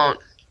I won't.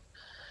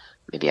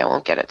 Maybe I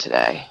won't get it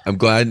today. I'm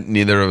glad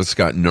neither of us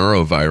got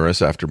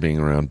norovirus after being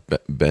around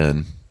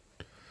Ben.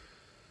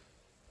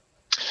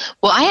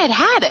 Well, I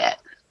had it.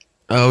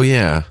 Oh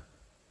yeah.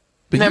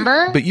 But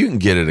Remember? but you can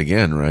get it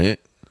again, right?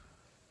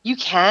 You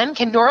can?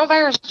 Can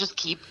norovirus just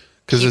keep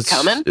Because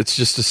coming? it's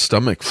just a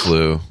stomach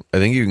flu. I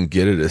think you can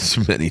get it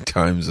as many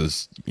times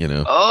as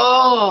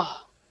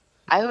Oh,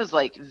 I was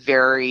like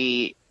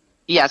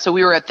yeah. So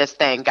we were at this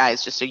thing,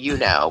 guys. Just so you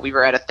know, we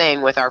were at a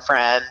thing with our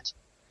friend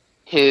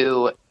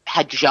who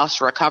had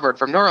just recovered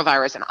from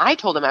norovirus, and I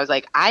told him, I was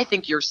like, I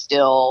think you're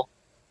still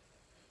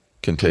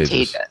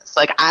contagious.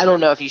 Like, I don't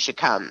know if you should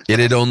come. It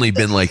had only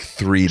been like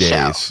 3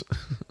 days.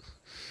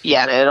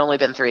 Yeah, and it had only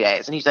been 3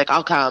 days, and he's like,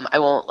 I'll come. I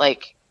won't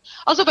like.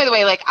 Also, by the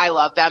way, like, I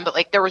love them, but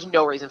like, there was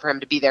no reason for him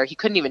to be there. He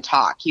couldn't even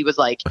talk. He was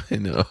like, I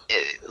know.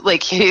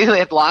 Like, he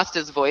had lost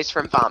his voice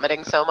from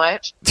vomiting so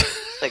much.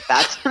 Like,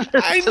 that's.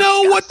 I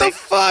know, what the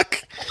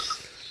fuck.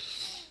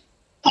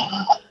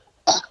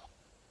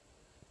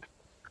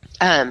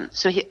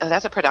 So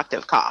that's a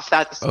productive cough.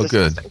 That's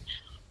disgusting.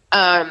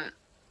 Good.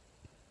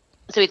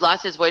 So he'd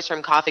lost his voice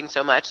from coughing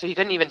so much, so he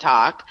couldn't even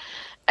talk.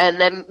 And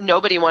then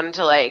nobody wanted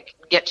to like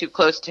get too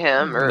close to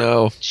him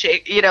or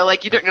shake.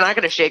 Like you're not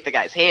going to shake the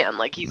guy's hand.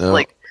 Like he's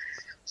like,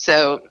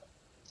 so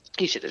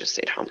he should have just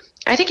stayed home.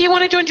 I think he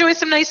wanted to enjoy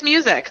some nice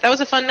music. That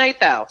was a fun night,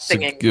 though.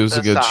 Singing. It was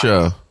a good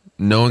show.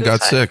 No one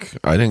got sick.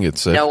 I didn't get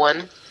sick. No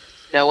one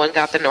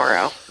got the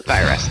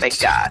norovirus. Thank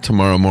God.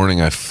 Tomorrow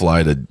morning I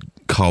fly to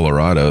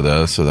Colorado,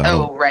 though, so that.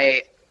 Oh,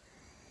 right.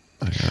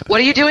 What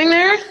are you doing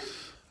there?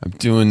 I'm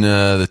doing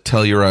the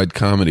Telluride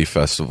Comedy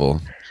Festival.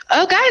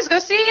 Oh, guys, go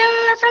see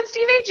our friend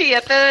Steve Agee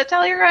at the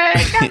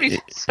Telluride Comedy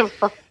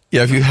Festival.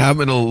 Yeah, if you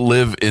happen to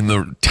live in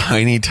the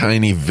tiny,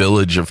 tiny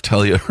village of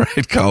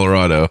Telluride,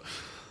 Colorado.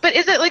 But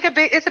is it like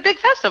it's a big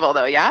festival,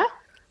 though, yeah?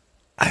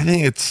 I don't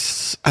think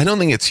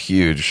it's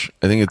huge.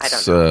 I think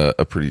it's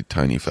a pretty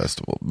tiny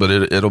festival, but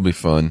it'll be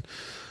fun.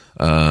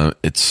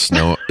 It's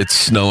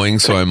snowing,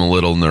 so I'm a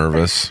little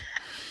nervous.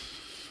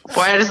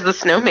 Why does the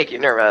snow make you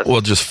nervous?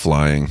 Well, just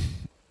flying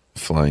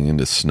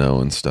into snow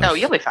and stuff. Oh,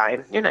 you'll be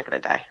fine. You're not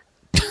going to die.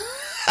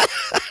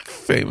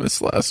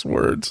 Famous last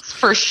words. It's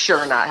for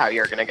sure not how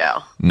you're going to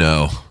go.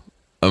 No,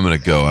 I'm going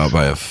to go out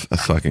by a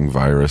fucking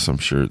virus. I'm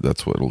sure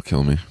that's what'll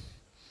kill me.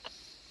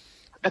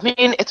 I mean,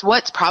 it's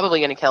what's probably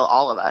going to kill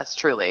all of us,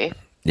 truly.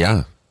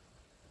 Yeah.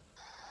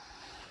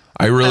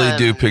 I really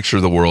do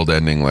picture the world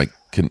ending like.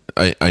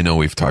 I know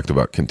we've talked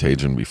about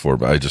Contagion before,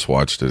 but I just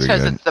watched it again.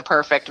 Because it's the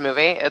perfect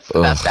movie. It's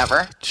the best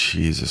ever.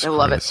 Jesus I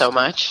love it so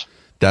much.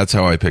 That's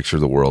how I picture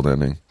the world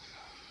ending.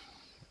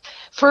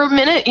 For a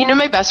minute,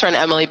 my best friend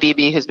Emily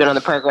Beebe, who's been on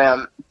the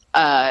program,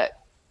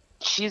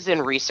 she's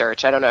in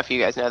research. I don't know if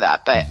you guys know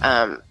that,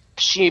 but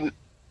she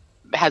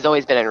has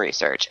always been in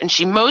research. And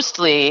she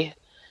mostly,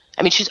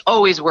 she's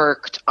always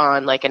worked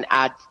on like an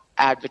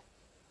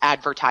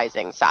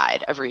advertising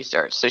side of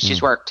research. So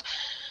she's worked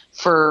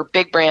for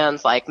big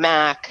brands like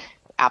Mac,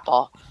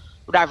 Apple,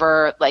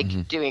 whatever,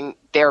 like doing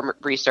their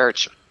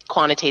research,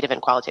 quantitative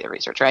and qualitative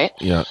research, right?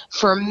 Yeah.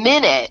 For a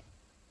minute,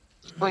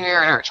 when we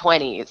were in our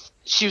 20s,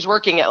 she was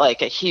working at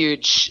like a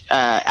huge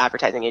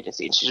advertising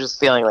agency, and she was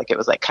feeling like it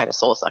was like kind of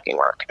soul-sucking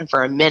work. And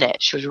for a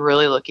minute, she was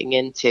really looking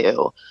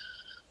into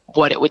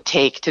what it would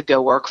take to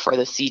go work for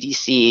the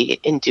CDC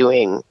in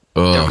doing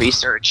the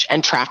research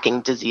and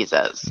tracking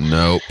diseases.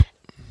 Nope.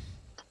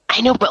 I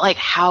know, but like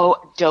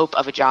how dope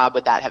of a job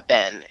would that have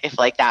been if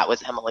like that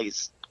was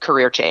Emily's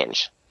career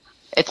change?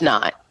 It's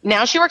not.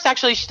 Now she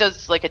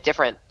does like a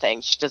different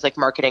thing. She does like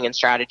marketing and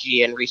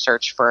strategy and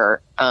research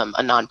for a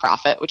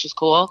nonprofit, which is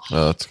cool.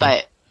 Oh, that's cool.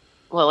 But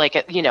well, like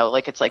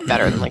like it's like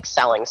better than like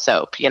selling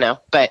soap,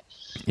 but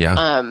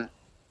yeah.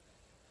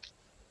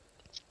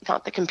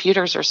 Not the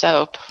computers or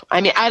soap.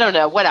 I don't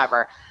know,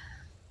 whatever.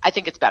 I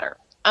think it's better.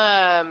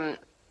 But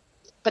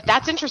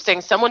that's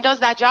interesting. Someone does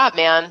that job,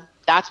 man.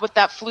 That's what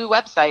that flu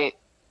website,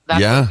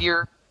 what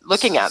you're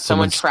looking at.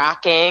 Someone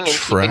tracking and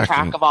keeping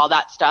track of all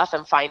that stuff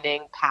and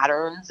finding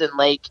patterns and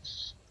like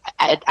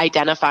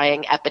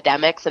identifying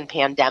epidemics and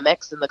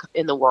pandemics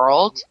in the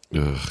world.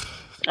 Ugh.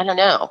 I don't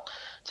know.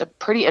 It's a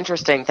pretty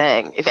interesting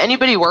thing. If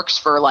anybody works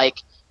for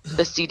like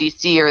the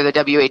CDC or the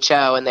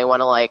WHO and they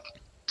want to like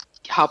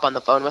hop on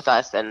the phone with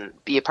us and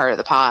be a part of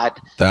the pod,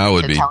 tell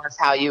us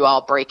how you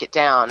all break it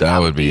down.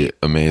 That would be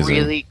amazing.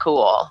 Really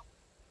cool.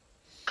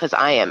 Because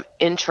I am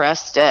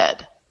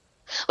interested.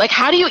 Like,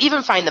 how do you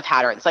even find the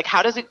patterns? Like,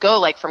 how does it go,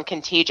 like, from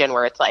Contagion,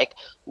 where it's like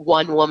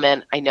one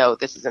woman? I know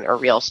this isn't a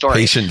real story.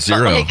 Patient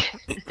zero.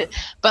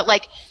 But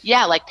like,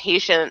 yeah, like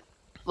patient,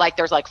 like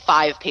there's like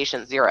 5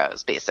 patient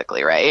zeros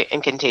basically, right?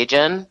 In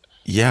Contagion,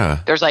 Yeah.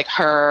 there's like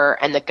her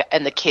and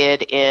the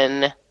kid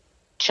in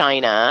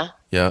China,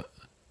 Yeah.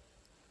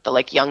 the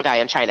like young guy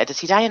in China. Does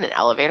he die in an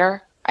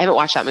elevator? I haven't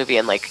watched that movie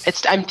and like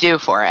I'm due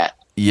for it.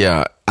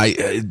 Yeah.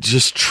 I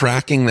just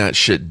tracking that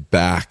shit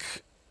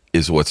back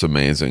is what's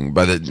amazing.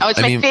 It's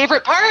my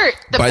favorite part.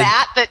 The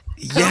bat that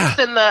poops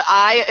in the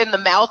eye, in the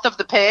mouth of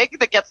the pig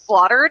that gets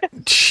slaughtered.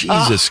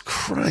 Jesus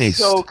Christ.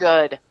 So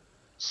good.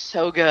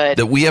 So good.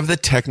 That we have the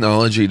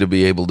technology to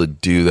be able to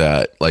do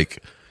that.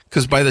 Like,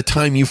 because by the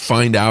time you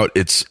find out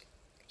it's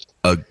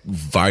a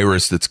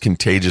virus that's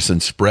contagious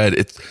and spread,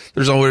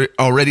 there's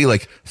already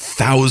like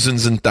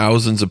thousands and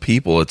thousands of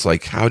people. It's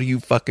like, how do you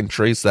fucking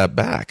trace that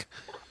back?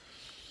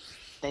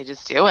 They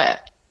just do it.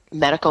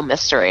 Medical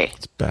mystery.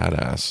 It's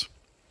badass.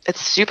 It's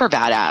super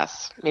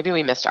badass. Maybe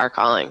we missed our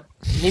calling.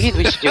 Maybe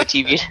we should do a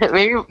TV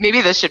show.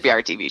 Maybe this should be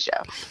our TV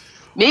show.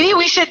 Maybe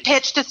we should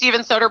pitch to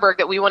Steven Soderbergh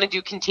that we want to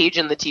do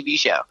Contagion, the TV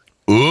show.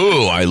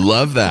 Ooh, I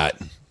love that.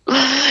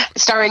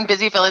 Starring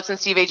Busy Phillips and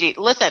Steve Agee.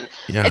 Listen,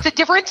 It's a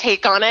different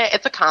take on it.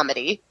 It's a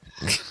comedy.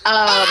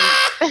 But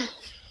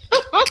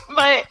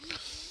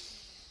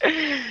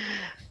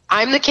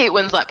I'm the Kate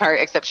Winslet part,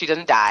 except she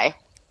doesn't die.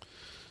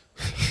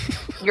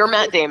 You're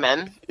Matt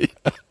Damon.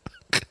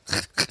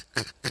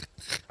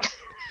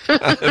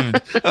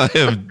 I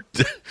am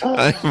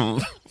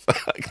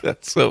fuck,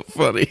 that's so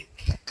funny.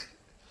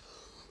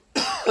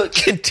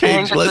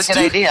 Contagion. That's a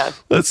good idea.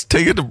 Let's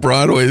take it to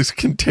Broadway's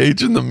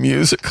Contagion the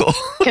musical.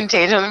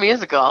 Contagion the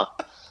musical.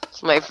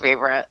 It's my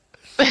favorite.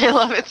 I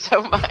love it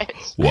so much.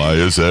 Why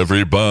is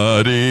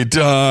everybody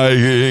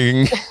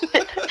dying?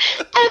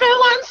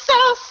 Everyone's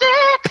so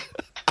sick.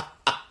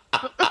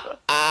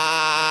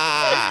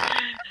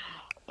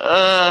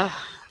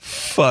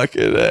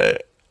 Fucking A.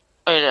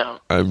 I know.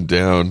 I'm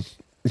down.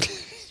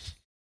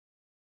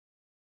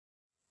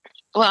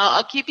 Well,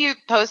 I'll keep you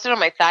posted on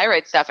my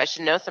thyroid stuff. I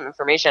should know some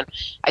information.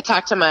 I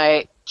talked to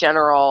my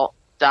general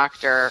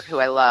doctor, who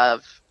I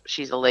love.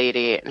 She's a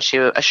lady, and she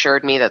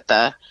assured me that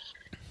the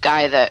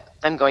guy that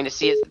I'm going to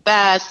see is the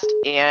best,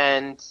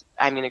 and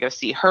I'm going to go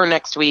see her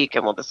next week,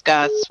 and we'll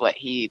discuss what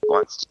he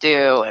wants to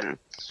do. And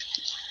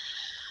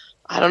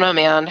I don't know,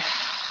 man.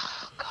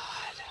 God.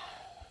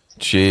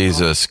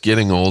 Jesus,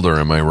 getting older,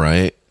 am I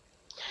right?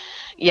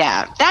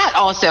 Yeah, that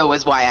also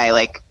was why I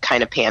like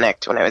kind of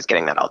panicked when I was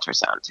getting that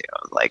ultrasound too. I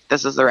was like,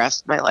 this is the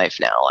rest of my life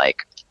now.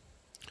 Like,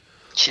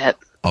 shit.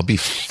 I'll be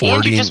 40.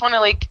 And you just want to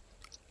like,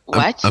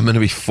 what? I'm going to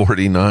be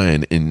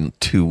 49 in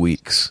 2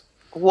 weeks.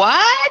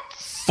 What?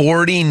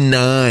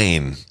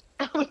 49.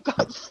 Oh my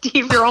God,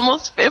 Steve, you're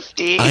almost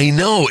 50. I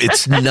know.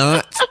 It's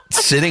not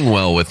sitting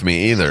well with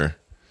me either.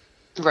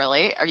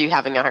 Really? Are you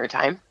having a hard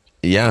time?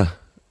 Yeah.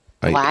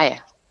 Why?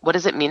 What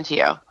does it mean to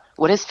you?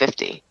 What is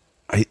 50?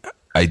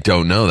 I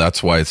don't know.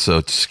 That's why it's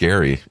so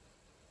scary.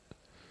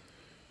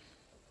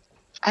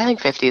 I think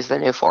 50 is the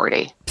new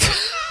 40.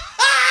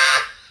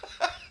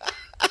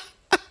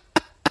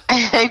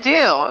 I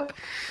do.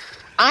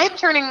 I'm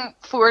turning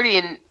 40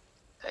 in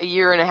a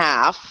year and a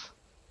half.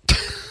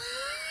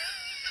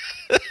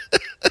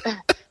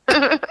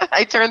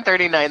 I turned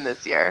 39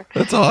 this year.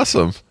 That's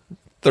awesome.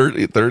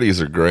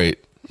 30s are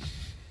great.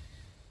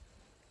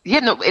 Yeah,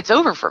 no, it's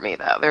over for me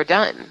though. They're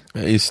done.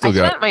 Yeah, you still I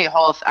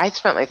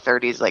spent my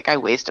 30s, like I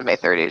wasted my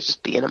 30s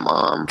just being a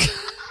mom.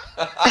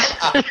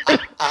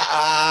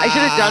 I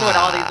should have done what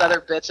all these other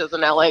bitches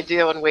in LA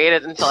do and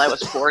waited until I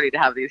was 40 to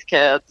have these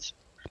kids.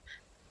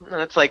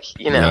 And it's like,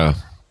 Yeah.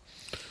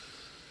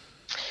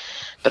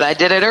 But I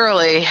did it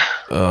early.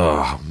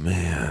 Oh,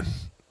 man.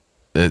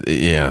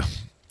 Yeah.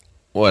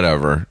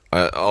 Whatever.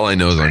 All I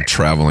know is I'm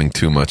traveling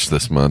too much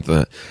this month.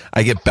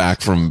 I get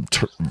back from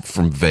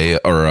Telluride,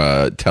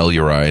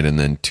 and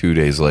then 2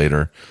 days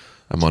later,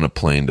 I'm on a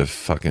plane to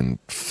fucking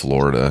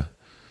Florida.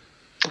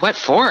 What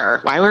for?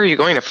 Why were you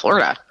going to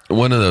Florida?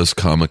 One of those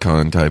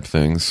Comic-Con type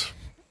things.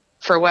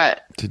 For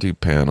what? To do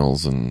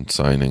panels and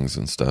signings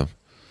and stuff.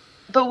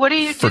 But what do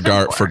you do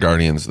for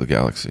Guardians of the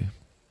Galaxy.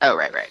 Oh,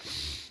 right.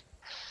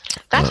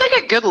 That's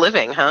like a good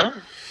living, huh?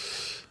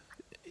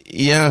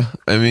 Yeah,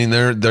 I mean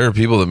there are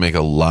people that make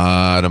a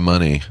lot of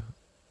money.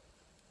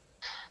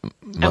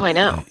 Oh, I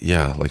know.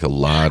 Yeah, like a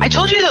lot. I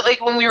told you that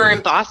like when we were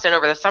in Boston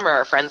over the summer,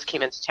 our friends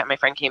came into town. My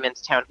friend came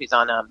into town who's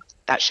on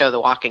that show, The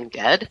Walking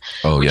Dead.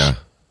 Oh yeah.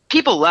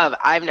 People love.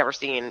 I've never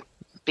seen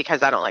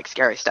because I don't like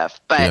scary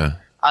stuff, but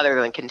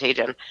other than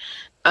Contagion.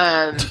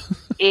 And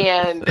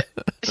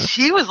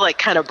she was like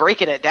kind of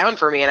breaking it down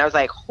for me, and I was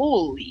like,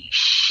 "Holy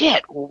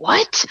shit!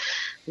 What?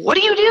 What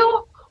do you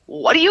do?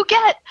 What do you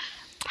get?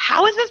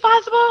 How is this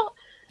possible?"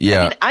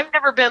 Yeah. I mean, I've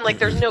never been like,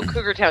 there's no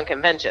Cougar Town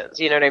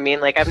conventions. You know what I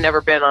mean? Like, I've never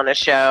been on a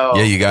show.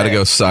 Yeah, you got to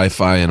go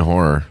sci-fi and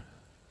horror.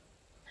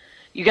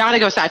 You got to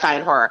go sci-fi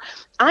and horror.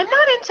 I'm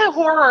not into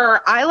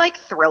horror. I like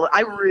thriller.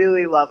 I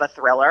really love a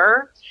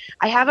thriller.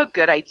 I have a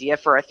good idea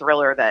for a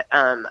thriller that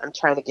I'm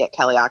trying to get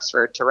Kelly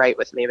Oxford to write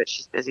with me, but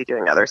she's busy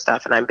doing other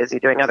stuff and I'm busy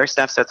doing other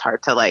stuff. So it's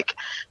hard to like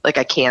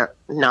I can't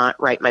not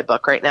write my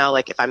book right now.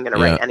 Like if I'm going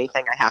to write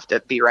anything, I have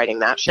to be writing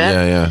that shit.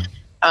 Yeah.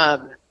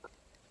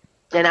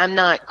 And I'm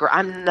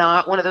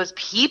not one of those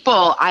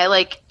people. I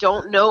like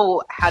don't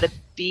know how to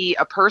be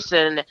a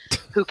person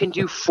who can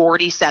do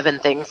 47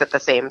 things at the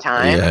same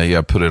time.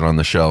 Yeah, put it on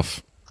the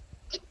shelf.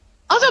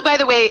 Also, by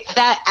the way,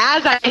 that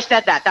as I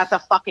said that's a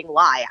fucking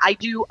lie. I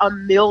do a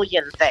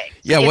million things.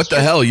 Yeah, what the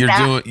hell? You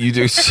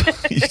do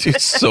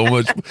so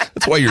much.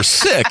 That's why you're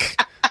sick.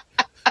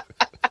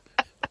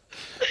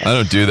 I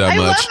don't do that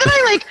much.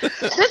 I love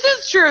that this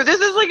is true. This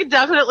is like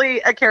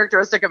definitely a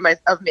characteristic of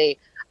me.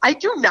 I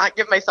do not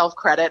give myself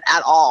credit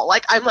at all.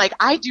 Like I'm like,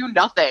 I do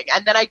nothing.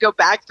 And then I go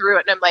back through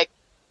it and I'm like,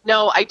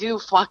 no, I do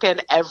fucking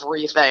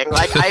everything.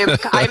 Like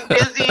I'm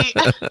busy.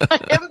 I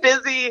am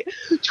busy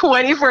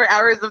 24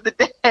 hours of the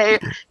day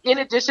in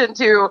addition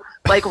to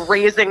like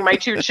raising my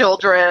 2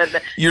 children.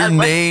 Your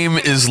name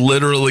is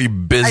literally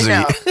busy.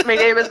 I know. My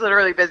name is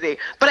literally busy.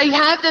 But I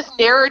have this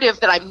narrative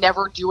that I'm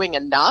never doing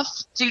enough.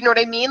 Do you know what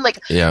I mean? Like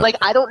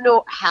I don't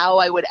know how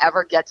I would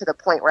ever get to the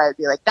point where I'd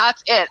be like,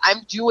 that's it.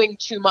 I'm doing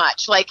too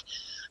much. Like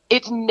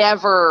it's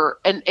never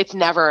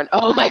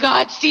oh my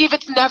God, Steve,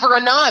 it's never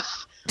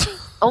enough.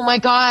 Oh my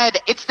God,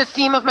 it's the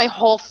theme of my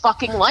whole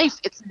fucking life.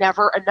 It's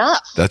never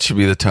enough. That should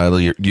be the title.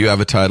 Do you have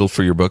a title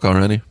for your book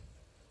already?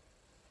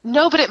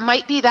 No, but it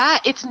might be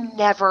that. It's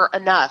never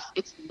enough.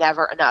 It's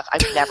never enough.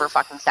 I'm never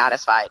fucking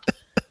satisfied.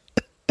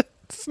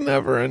 It's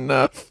never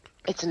enough.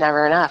 It's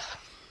never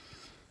enough.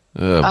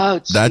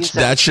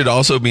 That should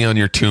also be on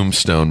your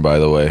tombstone, by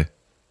the way.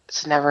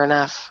 It's never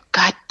enough.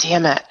 God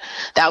damn it.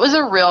 That was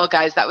a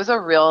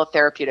real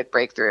therapeutic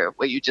breakthrough,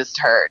 what you just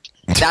heard.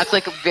 That's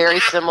like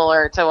very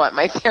similar to what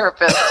my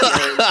therapist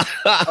hears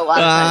a lot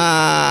of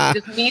times.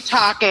 Just me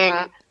talking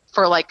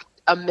for like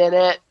a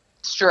minute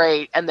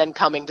straight and then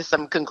coming to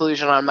some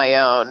conclusion on my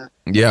own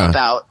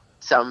about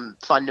some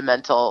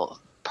fundamental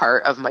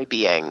part of my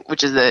being,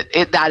 which is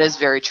that is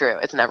very true.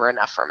 It's never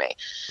enough for me.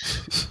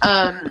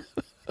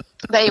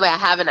 But anyway, I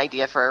have an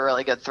idea for a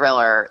really good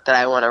thriller that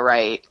I want to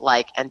write,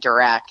 and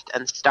direct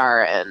and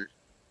star in.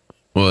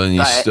 Well, and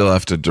you still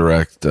have to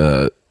direct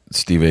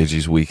Steve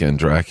Agee's Weekend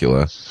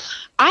Dracula.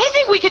 I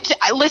think we could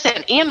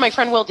listen. And my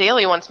friend Will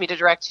Daly wants me to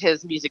direct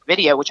his music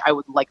video, which I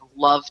would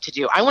love to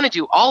do. I want to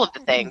do all of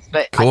the things,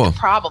 but the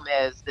problem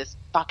is this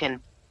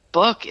fucking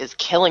book is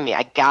killing me.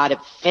 I gotta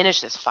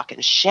finish this fucking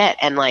shit,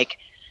 and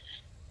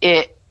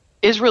it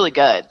is really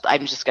good.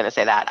 I'm just gonna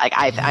say that.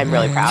 I'm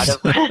really proud of.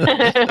 I'm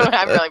really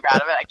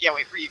proud of it. I can't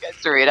wait for you guys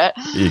to read it.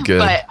 You good?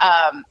 But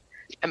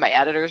and my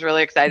editor is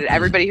really excited.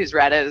 Everybody who's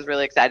read it is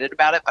really excited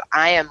about it. But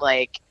I am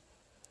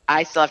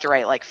I still have to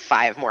write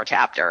 5 more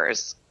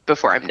chapters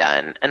before I'm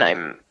done, and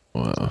I'm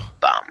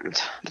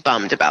bummed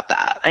about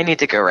that. I need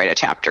to go write a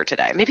chapter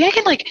today. Maybe I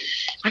can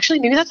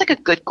maybe that's a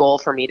good goal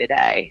for me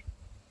today.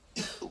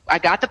 I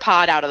got the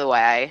pod out of the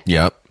way.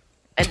 Yep.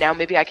 And now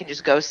maybe I can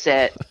just go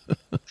sit,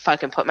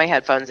 fucking put my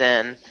headphones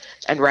in,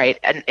 and write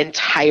an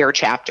entire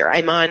chapter.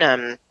 I'm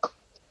on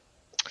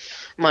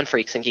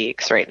Freaks and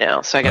Geeks right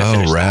now, so I got to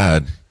finish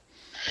rad. that.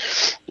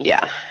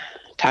 Yeah.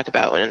 Talk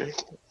about when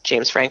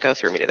James Franco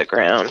threw me to the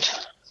ground.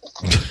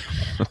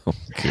 Oh,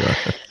 God.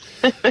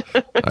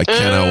 I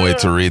cannot wait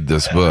to read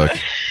this book.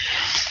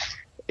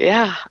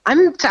 Yeah.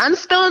 I'm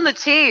spilling the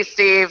tea,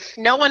 Steve.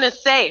 No one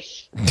is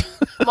safe.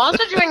 I'm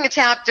also doing a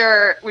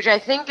chapter, which I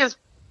think is,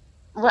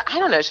 well, I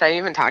don't know. Should I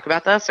even talk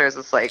about this, or is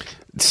this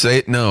Say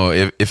it. No,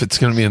 if it's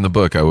going to be in the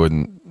book, I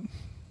wouldn't.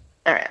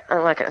 All right.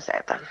 I'm not going to say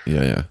it then.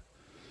 Yeah.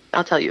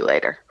 I'll tell you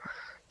later.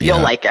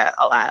 You'll like it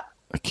a lot.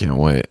 I can't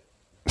wait.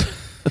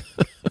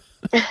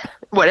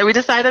 What have we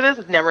decided is?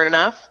 It's never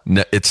enough?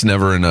 It's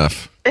never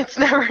enough. It's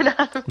never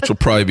enough. Which will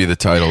probably be the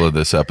title of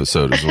this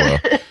episode as well.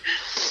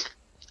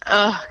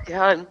 Oh,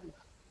 God.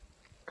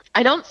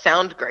 I don't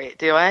sound great,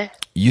 do I?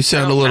 You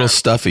sound a little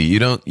stuffy. You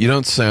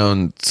don't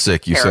sound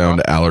sick. You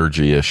sound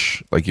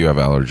allergy-ish, like you have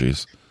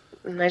allergies.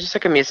 I just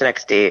took a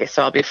Mucinex D,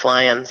 so I'll be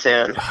flying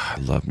soon. I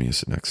love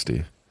Mucinex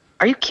D.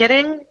 Are you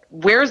kidding?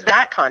 Where's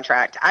that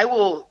contract?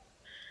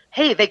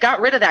 Hey, they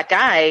got rid of that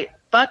guy.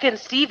 Fucking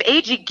Steve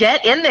Agee,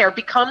 get in there.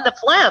 Become the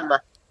phlegm.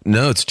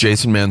 No, it's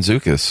Jason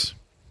Mantzoukas.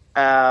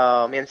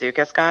 Oh,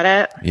 Mantzoukas got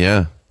it?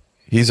 Yeah.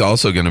 He's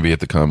also going to be at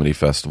the Comedy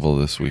Festival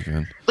this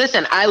weekend.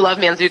 Listen, I love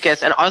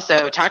Mantzoukas, and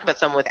also talk about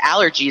someone with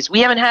allergies.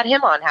 We haven't had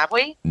him on, have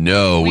we?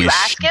 No. Will you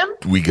ask him?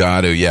 We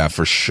got to, yeah,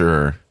 for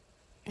sure.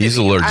 He's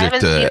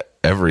allergic to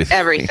everything.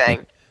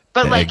 Everything.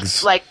 But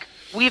Eggs.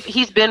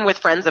 he's been with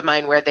friends of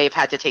mine where they've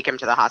had to take him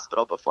to the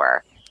hospital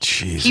before.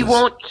 Jesus.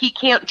 He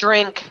can't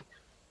drink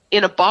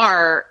in a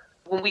bar.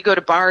 When we go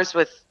to bars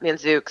with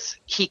Mantzoukas,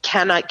 he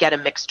cannot get a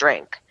mixed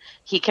drink.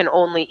 He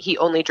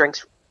only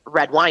drinks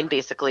red wine,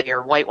 basically,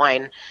 or white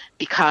wine,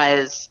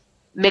 because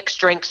mixed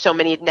drinks, so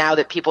many now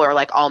that people are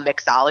all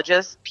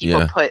mixologists,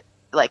 people put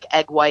like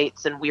egg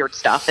whites and weird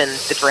stuff in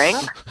the drink.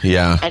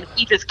 Yeah. And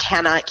he just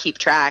cannot keep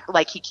track.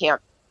 Like he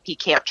can't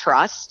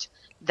trust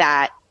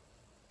that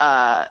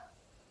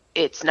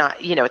it's not,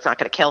 it's not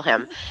going to kill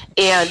him.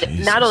 And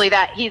Jesus. Not only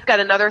that, he's got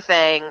another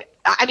thing.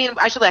 I mean,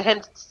 I should let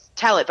him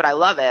tell it, but I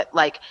love it.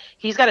 Like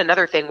he's got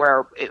another thing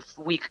where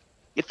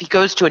if he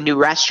goes to a new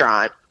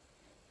restaurant,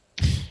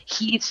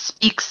 he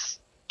speaks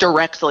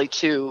directly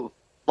to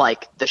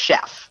like the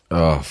chef.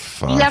 Oh,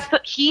 fuck.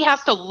 He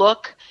has to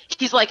look.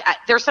 He's like,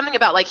 there's something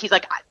about like, he's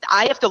like,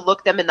 I have to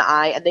look them in the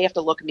eye and they have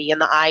to look me in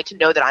the eye to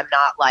know that I'm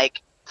not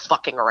like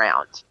fucking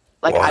around.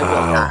 Like I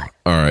will not.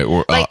 All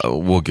right,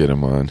 we'll get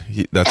him on.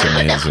 That's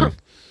amazing.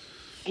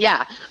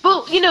 Yeah.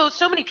 Well,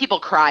 so many people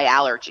cry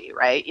allergy,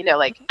 right?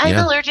 Like I'm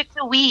allergic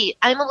to wheat.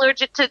 I'm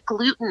allergic to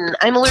gluten.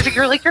 I'm allergic.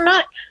 You're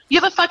not. You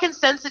have a fucking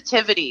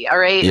sensitivity, all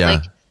right? Yeah.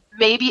 Like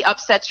maybe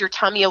upsets your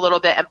tummy a little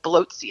bit and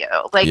bloats you.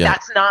 Like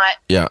that's not.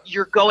 Yeah.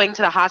 You're going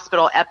to the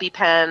hospital,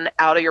 EpiPen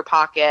out of your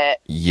pocket.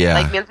 Yeah.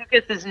 Like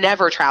Mantzoukas is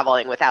never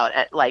traveling without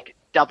like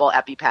double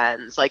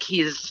EpiPens. Like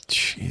he's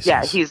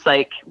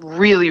like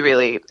really,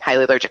 really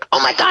highly allergic.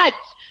 Oh my God.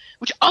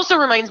 Which also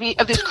reminds me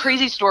of this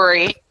crazy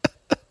story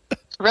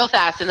real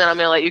fast. And then I'm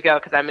going to let you go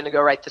because I'm going to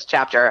go write this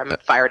chapter. I'm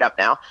fired up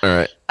now. All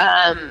right.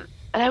 And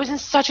I was in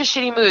such a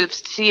shitty mood.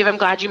 Steve, I'm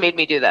glad you made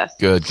me do this.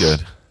 Good.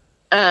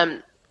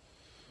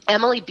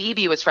 Emily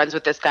Beebe was friends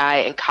with this guy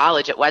in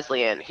college at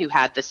Wesleyan who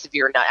had this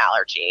severe nut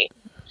allergy.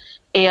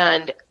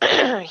 And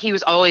he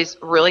was always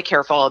really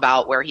careful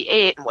about where he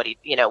ate and what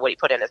he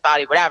put in his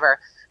body, whatever.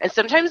 And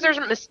sometimes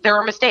there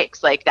are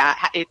mistakes like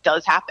that. It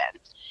does happen.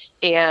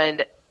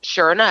 And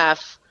sure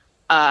enough,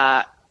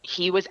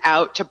 he was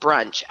out to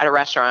brunch at a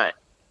restaurant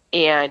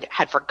and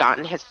had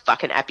forgotten his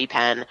fucking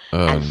EpiPen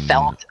and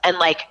felt and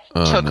like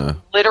took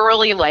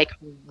literally like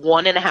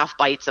 1.5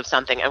 bites of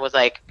something and was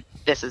like,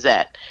 this is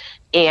it.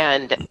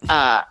 And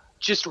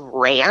just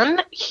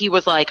ran. He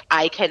was like,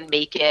 I can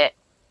make it.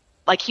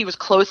 Like he was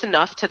close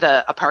enough to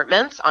the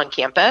apartments on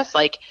campus.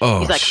 Like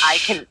he's like, I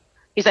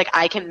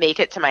can make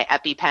it to my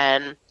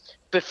EpiPen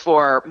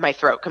before my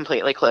throat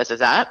completely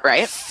closes up.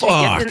 Right.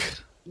 Fuck.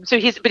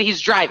 But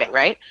he's driving,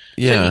 right?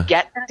 Yeah. So he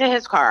gets into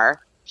his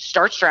car,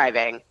 starts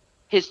driving,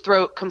 his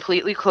throat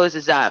completely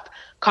closes up,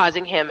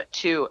 causing him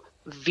to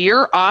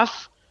veer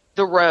off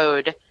the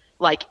road,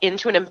 like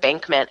into an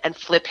embankment and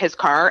flip his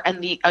car.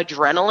 And the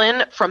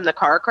adrenaline from the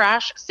car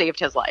crash saved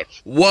his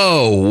life.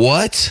 Whoa,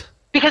 what?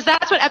 Because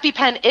that's what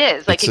EpiPen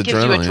is. Like it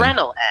gives you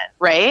adrenaline,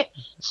 right?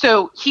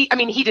 So he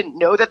didn't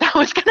know that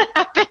was going to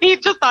happen. He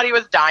just thought he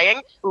was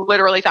dying,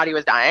 literally thought he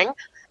was dying.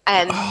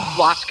 And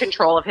lost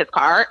control of his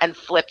car and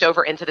flipped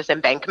over into this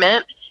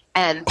embankment,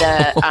 and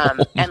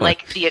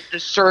the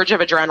surge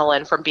of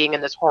adrenaline from being in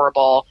this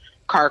horrible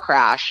car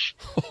crash.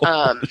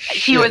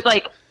 He was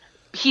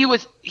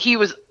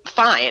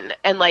fine,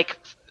 and like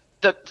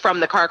from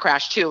the car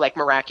crash too, like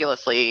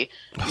miraculously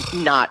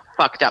not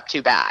fucked up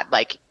too bad,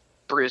 like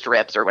bruised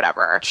ribs or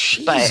whatever.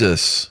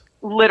 Jesus!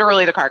 But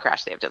literally, the car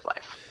crash saved his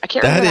life. I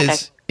can't. That remember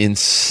is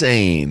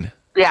insane.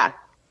 Yeah.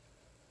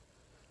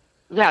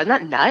 Isn't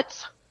that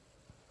nuts?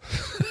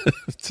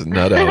 It's a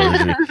nut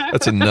allergy.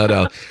 That's a nut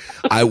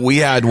allergy. We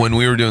had, when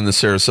we were doing the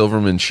Sarah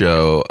Silverman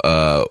show,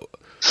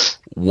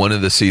 one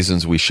of the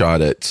seasons we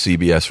shot at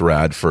CBS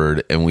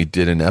Radford, and we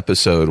did an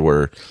episode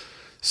where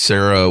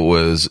Sarah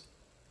was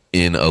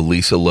in a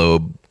Lisa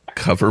Loeb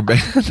cover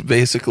band,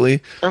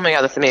 basically. Oh my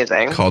God, that's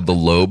amazing. Called the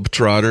Loeb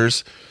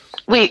Trotters.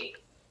 Wait,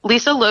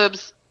 Lisa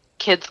Loeb's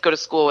kids go to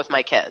school with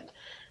my kid.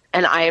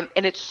 And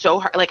it's so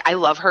hard. Like, I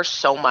love her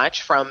so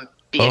much from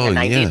being a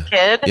 90s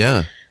kid.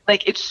 Yeah.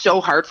 Like, it's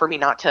so hard for me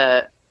not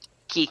to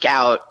geek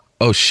out.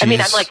 Oh,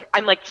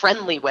 I'm like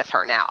friendly with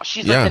her now.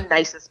 She's like the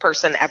nicest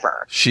person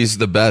ever. She's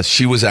the best.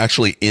 She was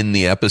actually in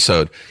the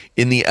episode.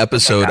 In the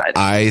episode,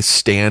 I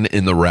stand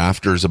in the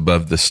rafters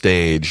above the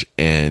stage,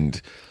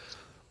 and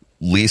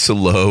Lisa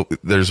Loeb,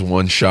 there's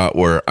one shot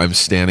where I'm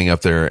standing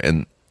up there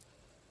and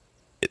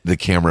the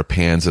camera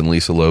pans and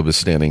Lisa Loeb is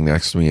standing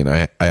next to me, and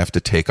I have to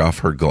take off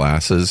her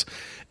glasses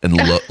and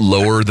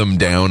lower them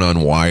down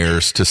on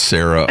wires to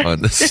Sarah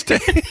on the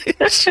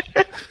stage.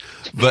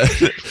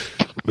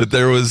 But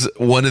there was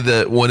one of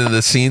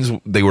the scenes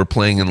they were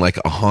playing in like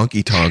a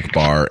honky tonk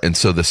bar, and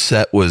so the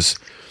set was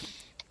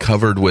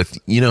covered with,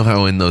 you know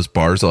how in those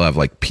bars they'll have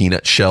like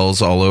peanut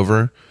shells all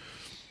over?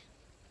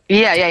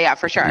 Yeah,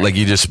 for sure. Like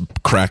you just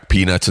crack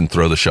peanuts and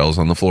throw the shells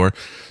on the floor.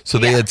 So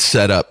they had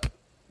set up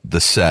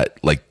the set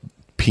like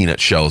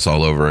peanut shells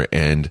all over,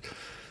 and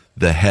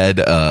the head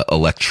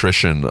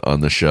electrician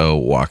on the show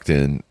walked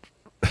in.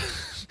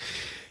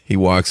 He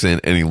walks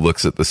in and he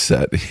looks at the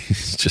set.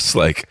 He's just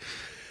like,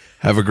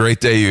 have a great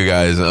day, you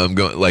guys. I'm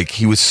going. Like,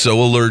 he was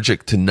so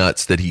allergic to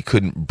nuts that he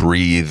couldn't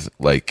breathe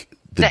like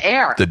the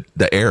air,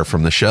 the air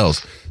from the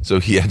shells. So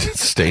he had to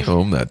stay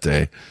home that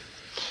day.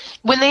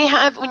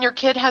 When your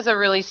kid has a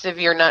really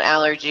severe nut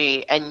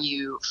allergy and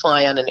you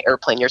fly on an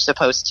airplane, you're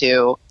supposed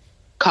to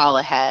call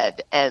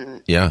ahead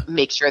and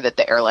make sure that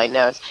the airline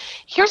knows.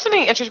 Here's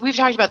something interesting. We've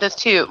talked about this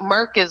too.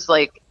 Mark is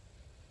like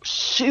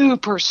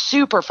super,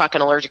 super fucking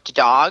allergic to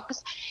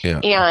dogs. Yeah.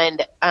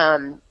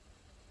 And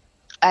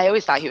I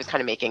always thought he was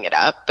kind of making it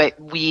up, but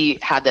we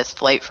had this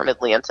flight from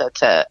Atlanta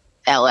to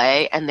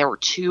LA, and there were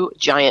 2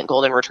 giant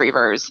golden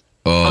retrievers.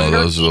 Oh,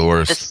 those are the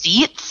worst. The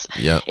seats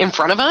Yeah. in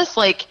front of us.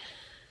 Like,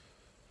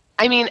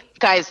 I mean,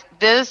 guys,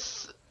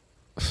 this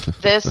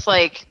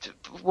like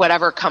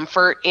whatever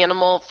comfort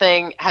animal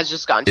thing has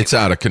just gone too It's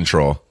out of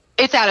control.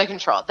 It's out of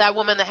control. That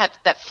woman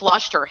that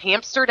flushed her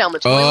hamster down the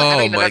toilet, I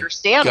don't even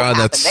understand God, what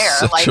happened that's there.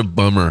 such Like, a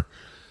bummer.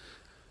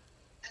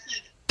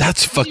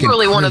 That's fucking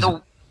really crazy. one of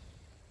the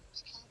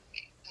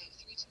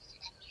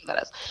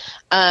that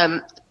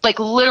is. Like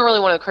literally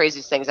one of the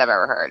craziest things I've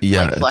ever heard.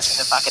 Yeah, like flushing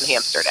a it's fucking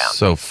hamster down.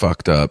 So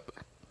fucked up.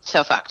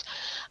 So fucked.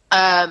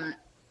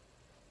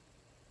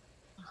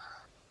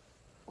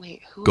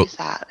 Wait, who is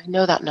that? I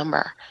know that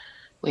number.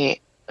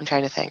 Wait, I'm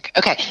trying to think.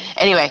 Okay.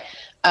 Anyway,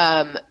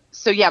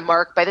 so yeah,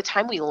 Mark, by the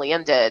time we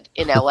landed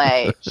in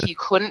LA, he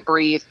couldn't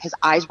breathe. His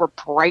eyes were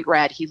bright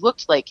red. He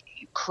looked like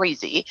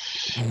crazy.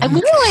 And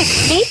we were like,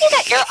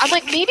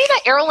 maybe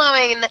that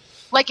airline,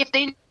 like if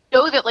they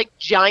know that like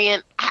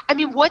giant, I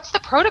mean, what's the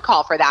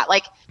protocol for that?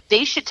 Like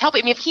they should tell me.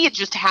 I mean, if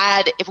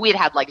we had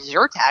had like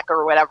Zyrtec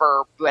or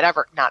whatever,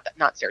 not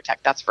Zyrtec,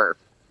 that's for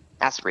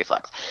acid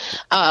reflux.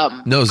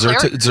 No,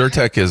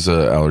 Zyrtec is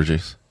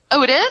allergies.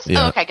 Oh, it is?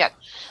 Yeah. Oh, okay, good.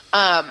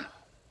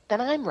 Then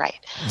I'm right.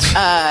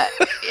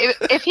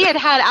 If he had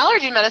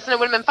allergy medicine, it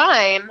would have been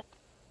fine.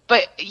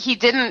 But he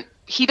didn't.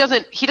 He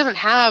doesn't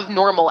have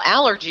normal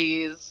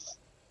allergies.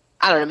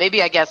 I don't know.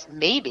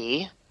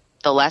 Maybe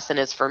the lesson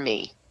is for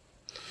me.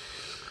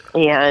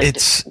 And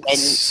It's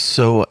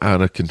so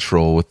out of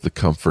control with the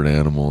comfort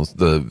animals.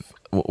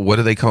 What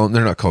do they call them?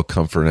 They're not called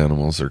comfort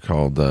animals. They're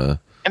called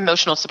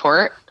emotional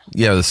support.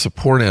 Yeah, the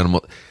support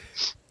animal.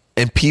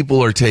 And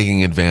people are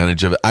taking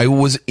advantage of it. I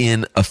was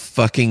in a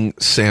fucking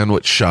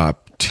sandwich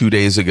shop 2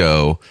 days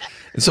ago,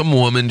 and some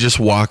woman just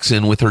walks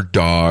in with her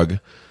dog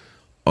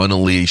on a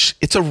leash.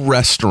 It's a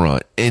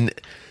restaurant, and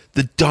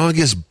the dog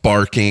is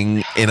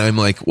barking, and I'm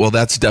like, well,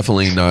 that's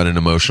definitely not an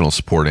emotional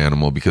support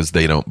animal because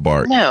they don't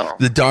bark. No.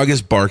 The dog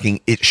is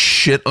barking. It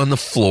shit on the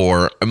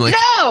floor. I'm like,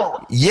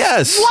 No!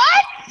 yes.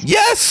 What?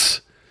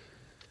 Yes.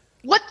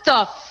 What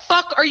the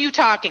fuck are you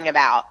talking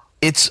about?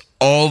 It's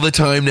all the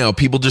time now.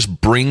 People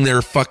just bring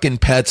their fucking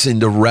pets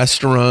into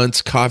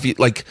restaurants, coffee,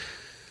 like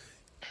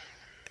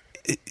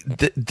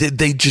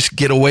they just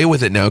get away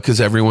with it now because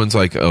everyone's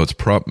like, oh, it's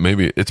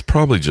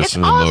probably just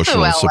an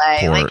emotional LA.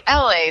 support. Like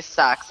LA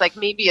sucks. Like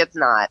maybe it's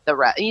not the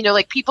rest. You know,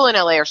 like people in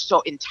LA are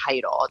so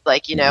entitled.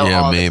 Like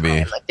Yeah, all maybe. the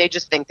time. Like they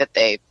just think that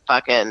they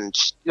fucking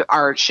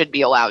should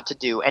be allowed to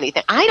do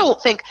anything. I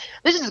don't think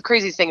this is the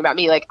craziest thing about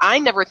me. Like I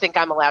never think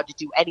I'm allowed to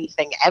do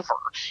anything ever.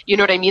 You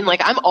know what I mean?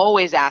 Like I'm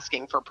always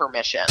asking for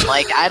permission.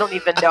 Like I don't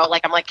even know.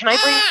 Like I'm like, can I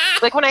bring?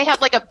 Like when I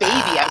had like a baby,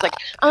 I was like,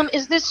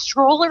 is this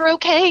stroller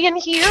okay in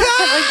here? Can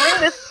I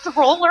bring this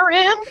stroller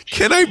in?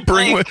 Can I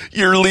bring?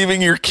 You're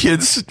leaving your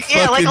kids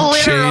fucking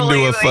chained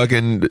to a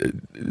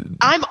fucking.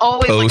 I'm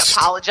always post. like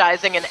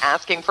apologizing and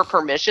asking for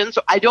permission,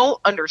 so I don't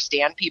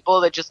understand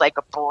people that just like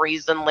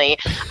brazenly.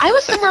 I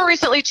was somewhere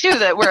recently too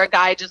where a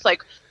guy just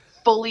like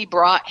fully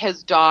brought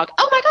his dog.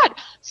 Oh my god,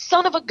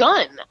 son of a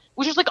gun!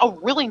 Which is like a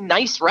really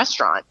nice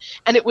restaurant,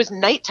 and it was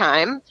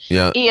nighttime.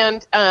 Yeah.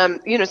 And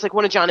it's like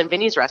one of John and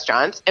Vinny's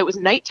restaurants. It was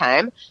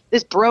nighttime.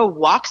 This bro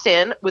walks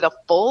in with a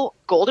full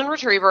golden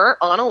retriever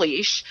on a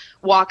leash,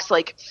 walks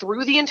like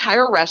through the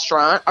entire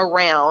restaurant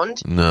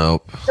around.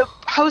 Nope. The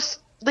host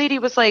lady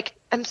was like,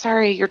 I'm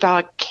sorry, your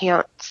dog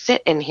can't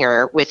sit in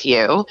here with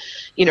you,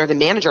 the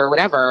manager or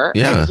whatever.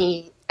 Yeah.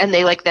 And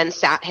they like then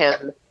sat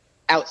him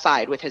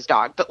outside with his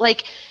dog. But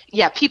like,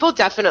 yeah, people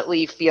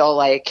definitely feel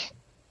like,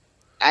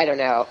 I don't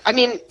know. I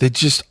mean, they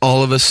just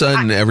all of a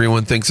sudden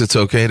everyone thinks it's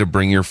okay to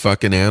bring your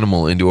fucking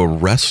animal into a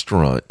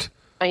restaurant.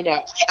 I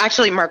know.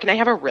 Actually, Mark and I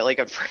have a really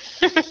good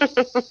friend.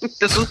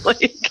 This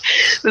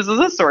is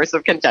a source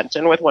of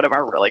contention with one of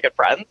our really good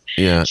friends.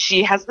 Yeah.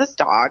 She has this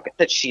dog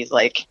that she's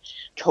like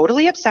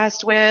totally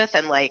obsessed with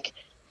and like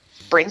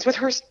brings with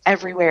her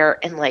everywhere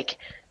and like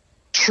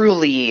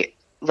truly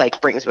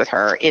like brings with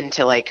her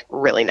into like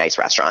really nice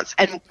restaurants.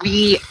 And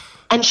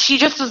she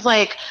just was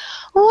like,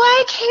 well,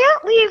 I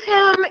can't leave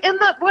him in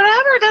the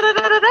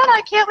whatever,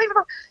 I can't leave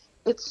him.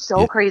 It's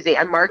so crazy.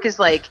 And Mark is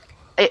like,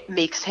 it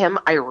makes him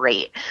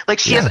irate. Like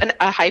she has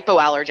a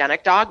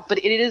hypoallergenic dog, but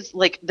it is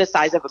like the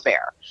size of a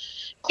bear.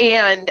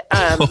 And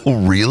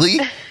oh, really?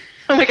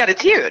 Oh my god,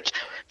 it's huge.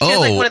 She has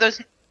like one of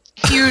those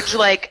huge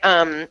like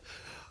I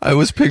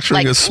was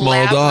picturing a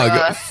small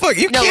dog. Fuck,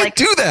 you can't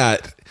do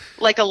that.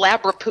 Like a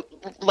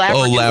labradoodle.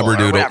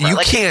 Labradoodle. You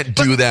like, can't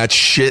do that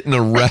shit in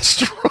a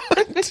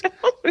restaurant.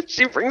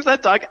 She brings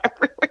that dog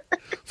everywhere.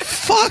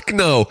 Fuck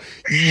no.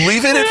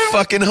 Leave it at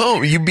fucking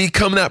home. You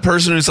become that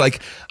person who's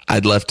like,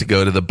 I'd love to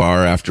go to the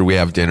bar after we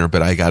have dinner,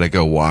 but I got to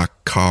go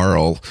walk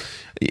Carl.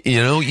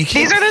 You can't.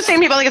 These are the same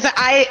people. Like I said,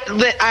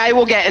 I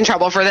will get in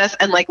trouble for this.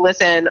 And like,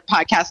 listen,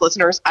 podcast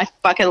listeners, I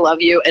fucking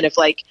love you. And if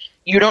like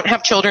you don't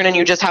have children and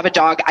you just have a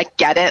dog, I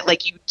get it.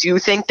 Like you do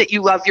think that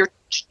you love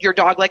your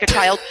dog like a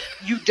child.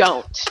 You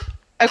don't.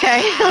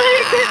 Okay,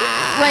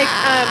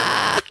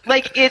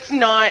 like it's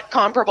not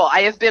comparable.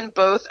 I have been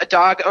both a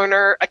dog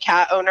owner, a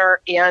cat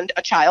owner, and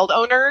a child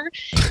owner,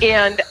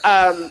 and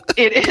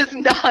it is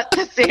not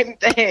the same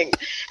thing.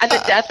 And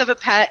the death of a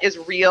pet is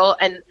real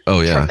and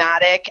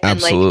traumatic,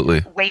 absolutely.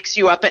 And like wakes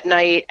you up at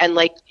night, and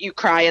like you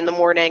cry in the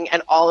morning,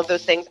 and all of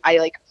those things. I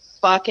like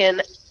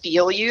fucking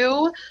feel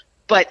you.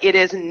 But it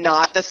is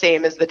not the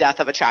same as the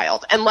death of a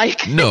child. And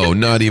like, no,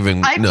 not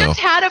even. I've just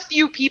had a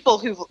few people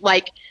who've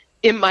like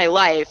in my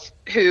life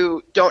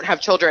who don't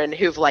have children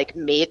who've like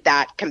made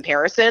that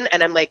comparison.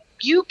 And I'm like,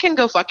 you can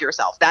go fuck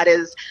yourself. That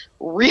is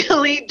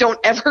really, don't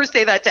ever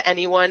say that to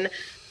anyone.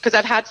 Cause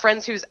I've had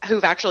friends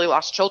who've actually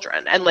lost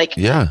children, and like,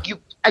 I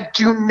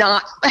do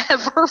not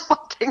ever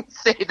fucking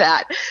say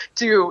that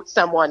to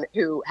someone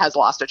who has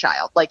lost a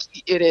child. Like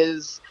it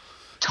is.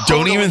 Totally.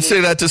 Don't even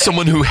say that to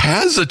someone who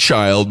has a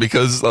child,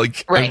 because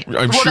like right.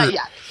 I'm sure. Not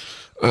yet.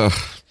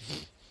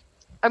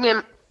 I mean,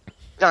 I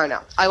don't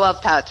know. I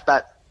love pets,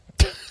 but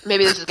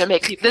maybe this is gonna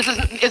make people.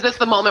 Is this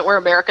the moment where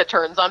America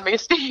turns on me,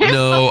 Steve?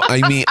 No,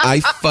 I mean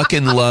I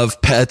fucking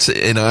love pets,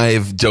 and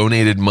I've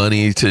donated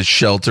money to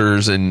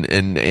shelters and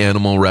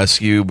animal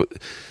rescue, but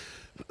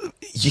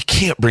you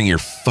can't bring your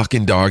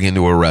fucking dog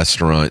into a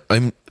restaurant.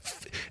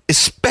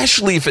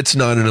 Especially if it's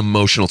not an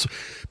emotional.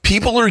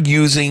 People are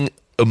using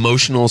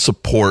emotional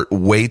support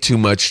way too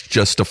much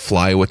just to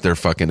fly with their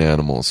fucking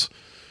animals.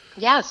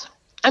 Yes.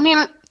 I mean,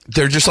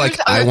 they're just like,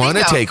 I want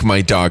to take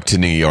my dog to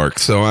New York,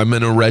 so I'm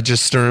going to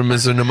register him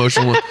as an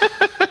emotional.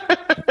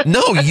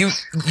 No,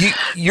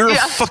 you're a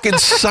fucking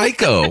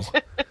psycho.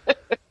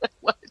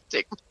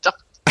 Take my dog.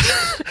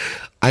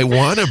 I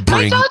want to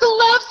bring. My dog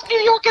loves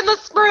New York in the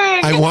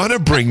spring. I want to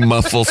bring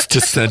Muffles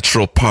to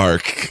Central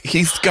Park.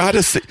 He's got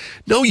to say,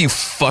 no, you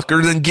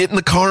fucker, then get in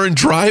the car and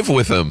drive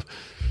with him.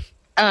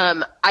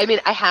 I mean,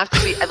 I have to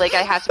be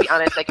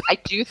honest. Like, I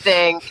do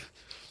think,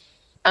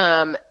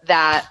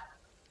 that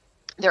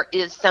there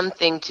is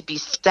something to be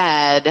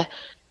said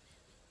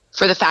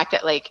for the fact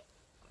that, like,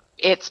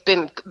 it's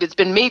been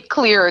made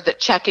clear that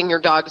checking your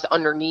dog's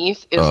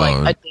underneath is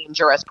like a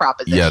dangerous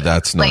proposition. Yeah,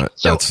 that's not, like,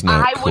 so that's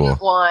not cool.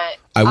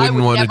 I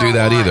wouldn't want to do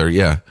that either.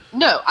 Yeah.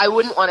 No, I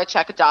wouldn't want to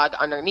check a dog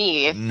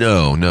underneath.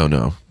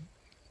 No.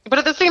 But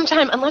at the same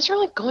time, unless you're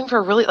like going for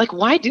a really, like,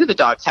 why do the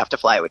dogs have to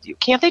fly with you?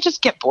 Can't they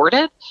just get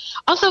boarded?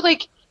 Also,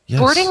 like,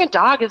 boarding a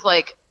dog is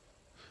like,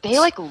 they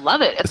like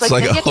love it. It's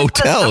like a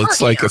hotel. It's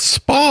like a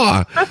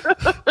spa.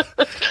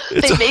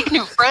 They make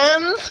new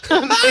friends. They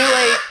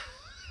like.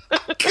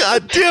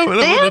 God damn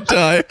it! I'm gonna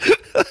die.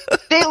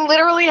 They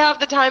literally have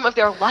the time of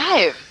their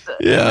lives.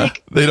 Yeah,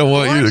 like, they don't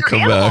want you to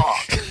come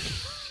back.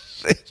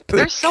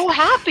 They're so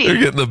happy. They're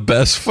getting the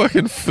best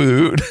fucking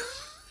food.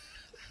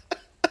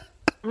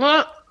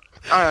 Well,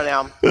 I don't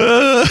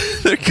know.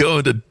 They're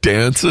going to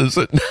dances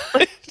at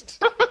night.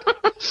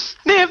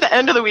 They have the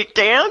end of the week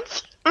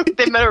dance.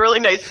 They met a really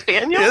nice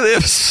spaniel. Yeah, they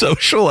have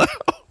social hour.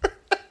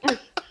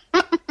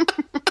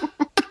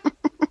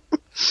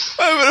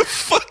 I'm gonna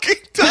fucking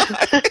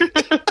die.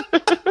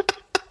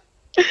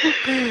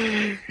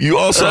 You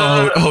also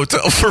own a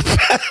hotel for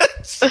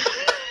pets.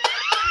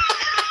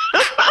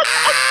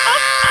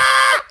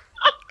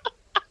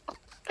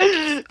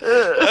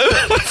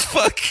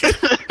 Fucking,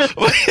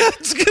 my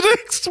head's gonna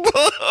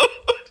explode.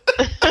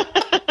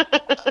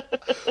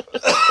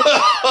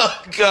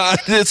 Oh, God,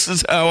 this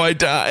is how I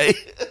die.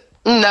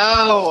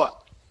 No,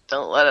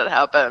 don't let it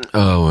happen.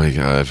 Oh my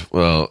God.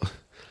 Well,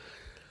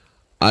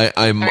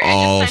 I'm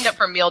all. I just signed up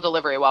for meal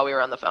delivery while we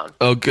were on the phone.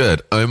 Oh,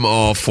 good. I'm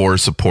all for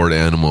support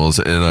animals,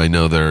 and I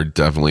know there are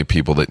definitely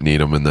people that need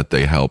them and that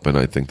they help, and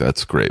I think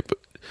that's great. But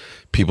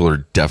people are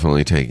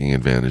definitely taking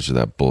advantage of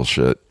that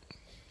bullshit.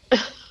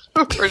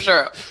 For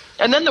sure.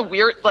 And then the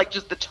weird, like,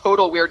 just the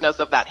total weirdness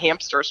of that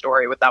hamster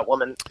story with that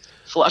woman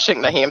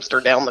flushing the hamster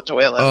down the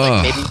toilet.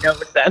 Like, made no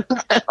sense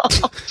at all.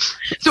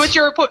 So it's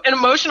an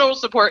emotional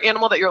support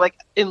animal that you're, like,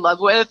 in love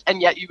with,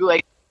 and yet you,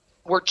 like,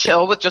 were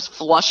chill with just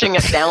flushing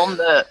it down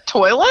the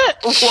toilet?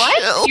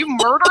 What? Chill. You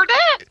murdered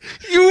it?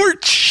 You were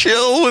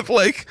chill with,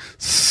 like,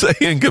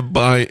 saying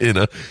goodbye in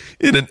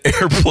an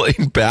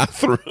airplane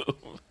bathroom.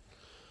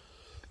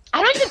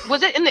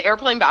 Was it in the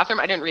airplane bathroom?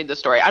 I didn't read the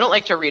story. I don't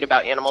like to read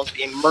about animals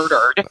being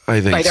murdered by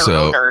their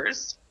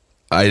owners.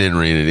 I didn't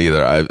read it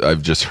either.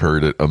 I've just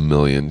heard it a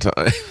million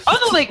times.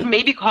 Also, like,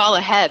 maybe call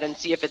ahead and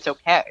see if it's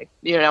okay.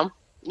 You know?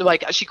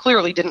 Like, she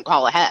clearly didn't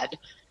call ahead.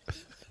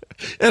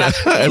 And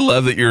I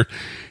love that you're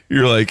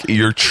like,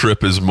 your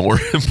trip is more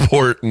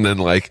important than,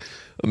 like,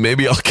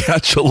 maybe I'll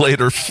catch a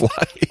later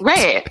flight.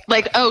 Right.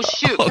 Like, oh,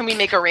 shoot, can we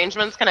make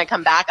arrangements? Can I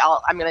come back?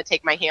 I'm going to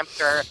take my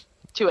hamster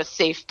to a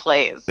safe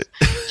place.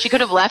 She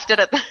could have left it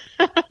at the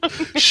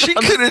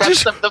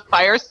steps of the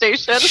fire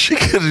station. She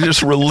could have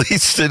just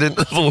released it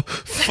into the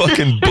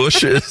fucking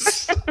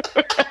bushes.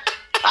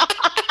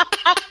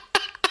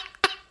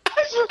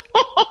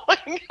 Oh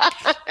my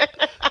God.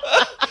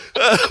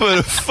 I'm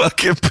gonna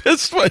fucking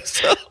piss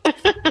myself.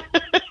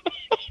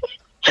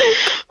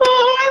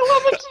 Oh, I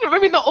love it. I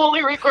mean, the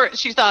only recourse,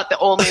 she thought the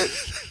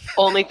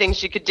only thing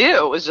she could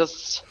do was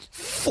just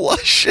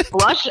flush it.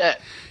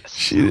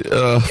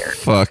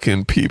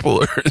 Fucking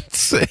people are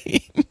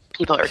insane.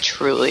 People are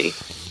truly,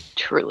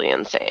 truly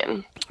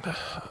insane.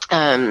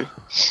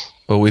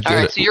 Well, we did All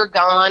right, it. so you're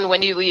gone.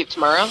 When do you leave?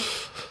 Tomorrow?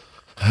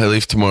 I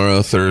leave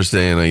tomorrow,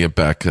 Thursday, and I get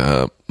back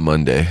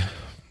Monday.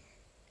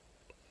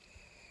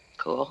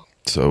 Cool.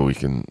 So we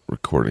can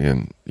record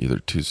again either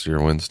Tuesday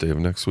or Wednesday of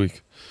next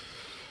week.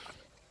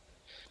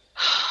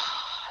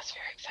 That's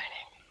very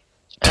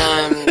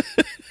exciting.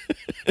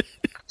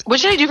 What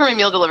should I do for my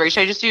meal delivery?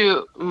 Should I just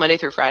do Monday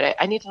through Friday?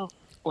 I need to,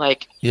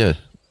 Yeah.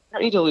 I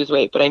don't need to lose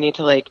weight, but I need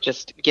to,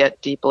 just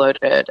get deep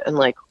bloated and,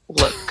 look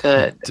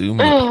good. Do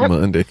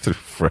Monday through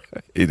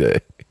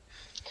Friday.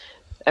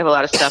 I have a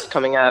lot of stuff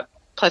coming up.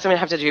 Plus, I'm going to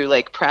have to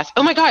do, press.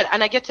 Oh, my God.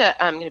 And I'm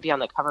going to be on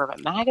the cover of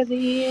a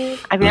magazine.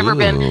 I've never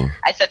been.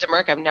 I said to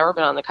Merck, I've never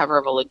been on the cover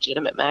of a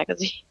legitimate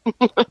magazine.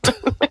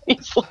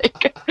 He's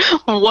like,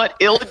 what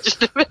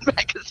illegitimate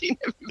magazine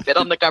have you been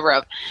on the cover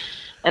of?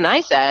 And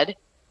I said,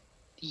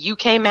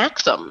 UK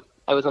Maxim.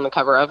 I was on the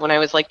cover of when I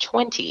was,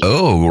 20.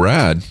 Oh,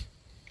 rad.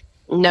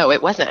 No,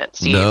 it wasn't.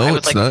 See, No, I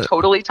was it's not.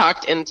 totally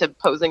talked into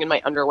posing in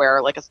my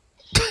underwear, because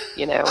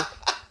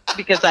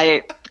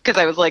I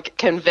was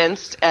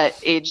convinced at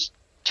age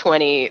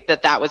 20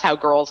 that was how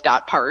girls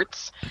got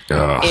parts.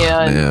 Oh,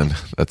 and man,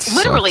 that's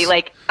literally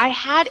I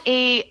had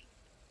a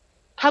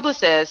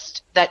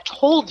publicist that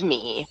told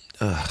me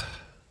that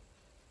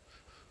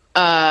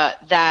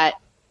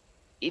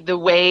the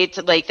way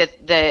to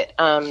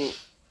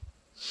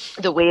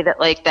the way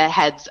that the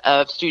heads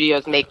of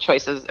studios make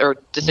choices or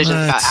decisions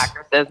about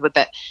actresses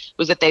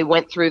was that they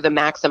went through the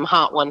Maxim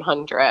Hot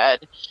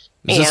 100.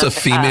 Is this a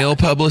female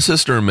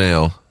publicist or a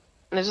male?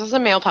 This is a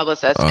male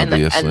publicist,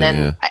 Obviously, and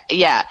then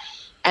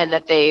and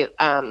that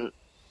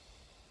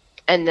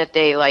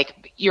they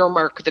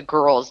earmark the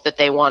girls that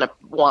they want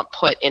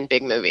put in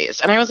big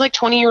movies. And I was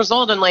 20 years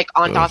old and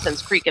on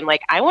Dawson's Creek and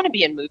I want to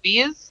be in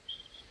movies.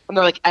 And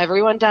they're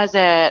everyone does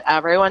it.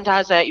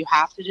 You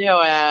have to do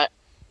it.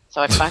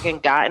 So I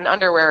fucking got in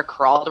underwear,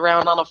 crawled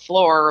around on a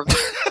floor of the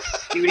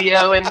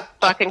studio in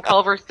fucking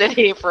Culver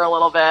City for a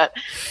little bit.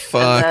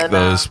 Fuck then,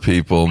 those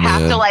people,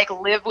 man. Have to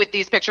live with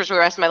these pictures for the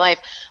rest of my life.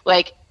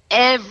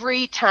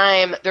 Every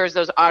time there's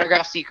those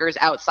autograph seekers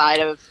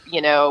outside of,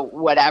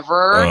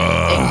 whatever,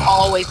 they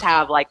always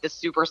have the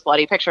super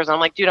slutty pictures.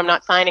 And I'm dude, I'm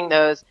not signing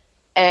those.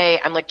 A,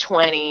 I'm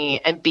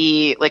 20, and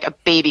B, a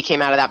baby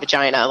came out of that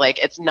vagina.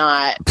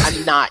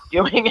 I'm not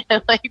doing it.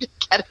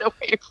 Just get it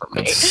away from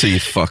me. See,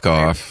 fuck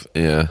off.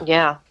 Yeah.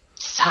 Yeah.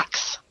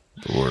 Sucks.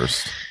 The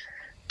worst.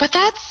 But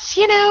that's,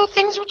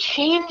 things are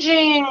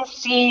changing,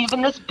 Steve,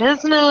 in this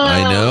business.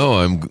 I know.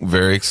 I'm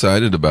very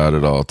excited about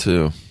it all,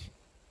 too.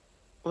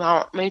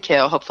 Well, me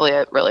too. Hopefully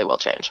it really will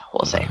change.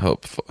 We'll see.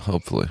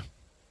 Hopefully.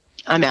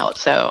 I'm out,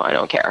 so I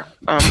don't care.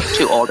 I'm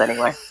too old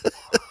anyway.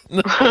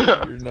 No,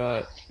 you're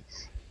not.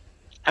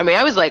 I mean,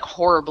 I was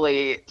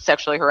horribly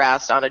sexually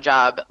harassed on a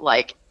job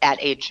at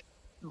age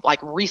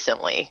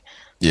recently.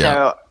 Yeah.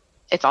 So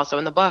it's also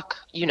in the book.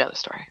 You know the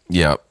story.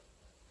 Yeah.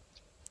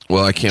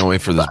 Well, I can't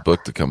wait for this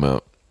book to come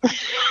out. I'm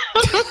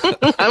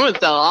going to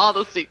tell all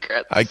the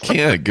secrets. I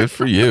can't. Good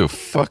for you.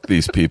 Fuck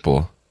these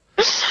people.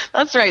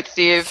 That's right,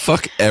 Steve.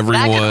 Fuck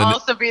everyone. That can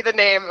also be the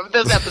name of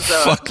this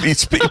episode. Fuck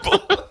these people.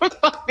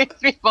 Fuck these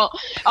people.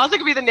 Also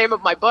could be the name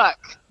of my book.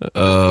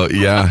 Oh,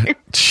 yeah. It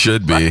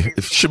should be.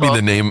 It should be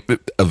the name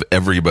of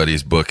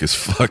everybody's book is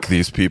Fuck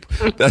These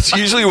People. That's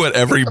usually what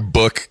every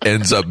book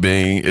ends up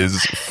being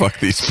is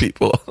Fuck These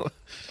People.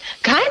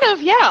 Kind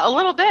of, yeah, a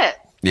little bit.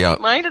 Yeah.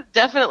 Mine is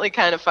definitely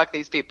kind of Fuck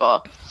These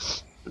People.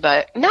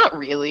 But not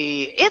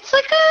really. It's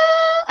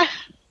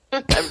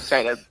I'm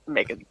trying to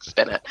make it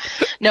spin it.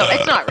 No,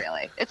 it's not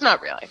really. It's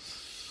not really.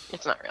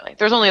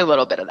 There's only a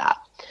little bit of that.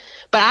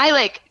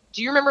 But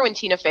do you remember when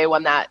Tina Fey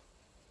won that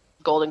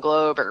Golden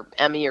Globe or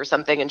Emmy or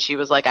something and she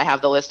was I have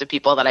the list of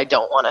people that I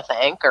don't want to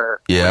thank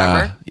or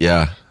whatever?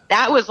 Yeah.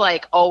 That was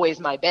always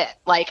my bit.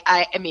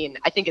 I mean,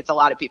 I think it's a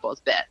lot of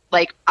people's bit.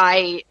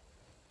 I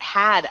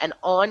had an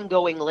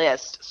ongoing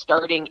list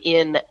starting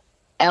in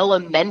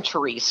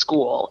elementary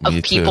school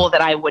of people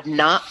that I would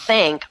not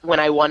thank when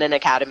I won an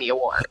Academy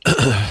Award.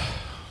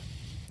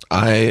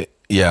 I've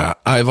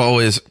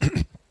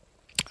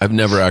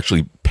never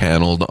actually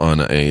paneled on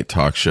a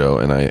talk show,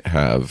 and I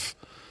have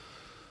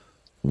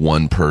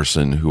one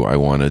person who I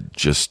want to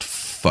just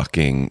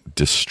fucking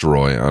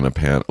destroy on a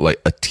panel,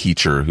 a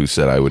teacher who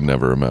said I would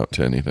never amount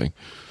to anything.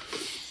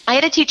 I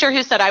had a teacher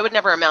who said I would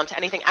never amount to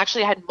anything.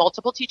 Actually, I had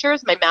multiple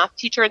teachers. My math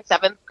teacher in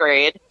 7th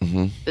grade.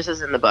 Mm-hmm. This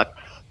is in the book.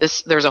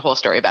 There's a whole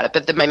story about it.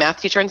 But my math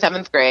teacher in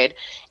 7th grade,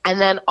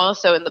 and then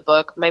also in the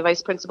book, my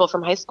vice principal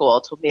from high school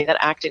told me that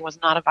acting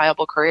was not a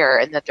viable career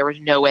and that there was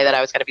no way that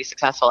I was going to be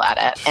successful at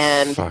it.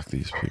 And fuck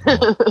these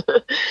people.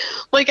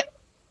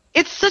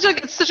 It's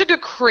such a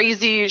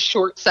crazy,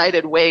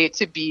 short-sighted way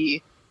to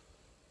be,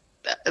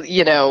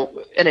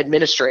 an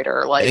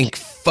administrator. And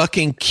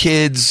fucking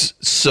kids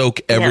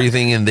soak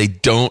everything and they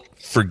don't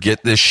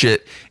forget this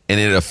shit, and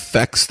it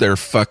affects their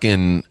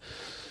fucking.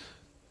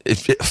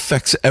 It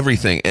affects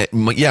everything.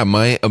 Yeah,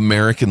 my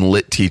American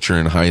lit teacher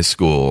in high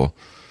school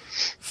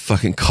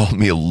fucking called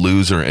me a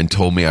loser and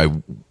told me I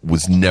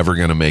was never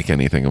going to make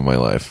anything of my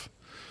life.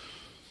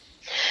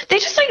 They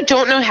just like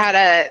don't know how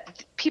to.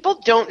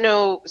 People don't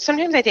know.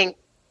 Sometimes I think,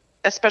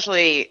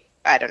 especially,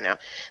 I don't know,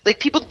 like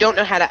people don't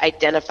know how to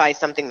identify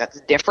something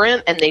that's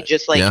different, and they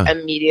just like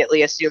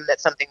immediately assume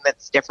that something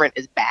that's different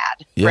is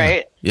bad,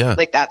 right? Yeah.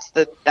 Like that's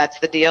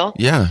the deal.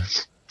 Yeah.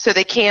 So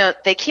they can't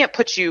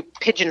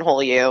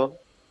pigeonhole you.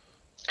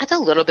 That's a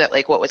little bit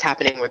like what was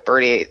happening with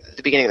Birdie at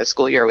the beginning of the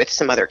school year with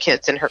some other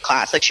kids in her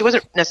class. Like she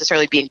wasn't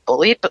necessarily being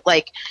bullied, but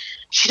like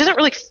she doesn't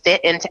really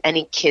fit into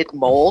any kid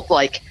mold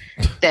like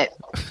that.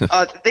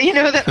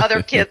 That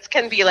other kids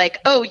can be like,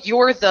 oh,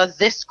 you're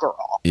this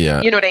girl.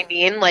 Yeah. You know what I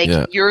mean? Like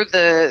you're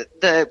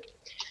the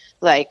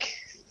like,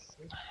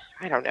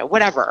 I don't know,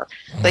 whatever.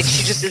 Like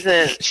she just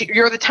isn't.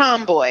 You're the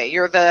tomboy.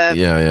 You're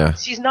the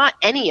She's not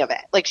any of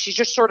it. Like she's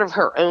just sort of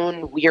her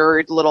own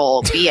weird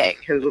little being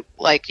who,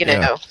 like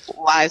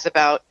lies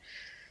about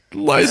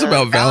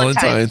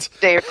Valentine's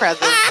Day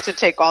presents to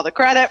take all the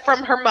credit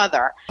from her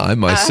mother. I'm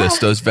my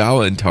sister's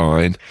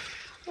Valentine.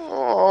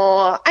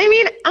 Oh, I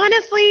mean,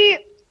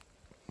 honestly,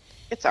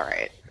 it's all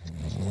right.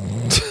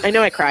 I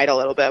know I cried a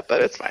little bit,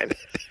 but it's fine.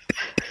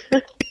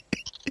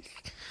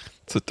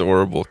 It's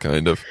adorable,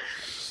 kind of.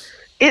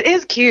 It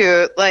is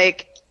cute.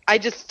 Like, I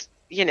just,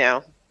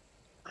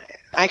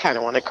 I kind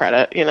of wanted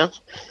credit, Yeah.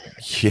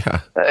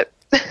 But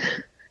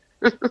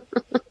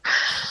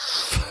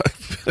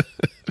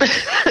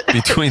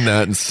between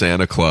that and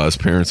Santa Claus,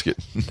 parents get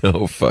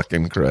no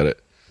fucking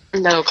credit.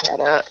 No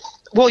credit.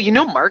 Well,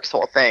 Mark's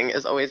whole thing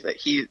is always that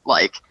he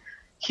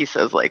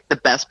says like the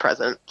best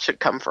present should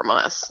come from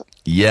us.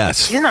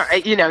 Yes.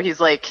 He's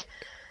like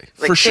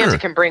For Santa sure.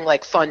 can bring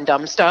like fun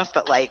dumb stuff,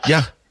 but like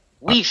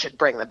we should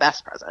bring the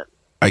best present.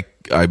 I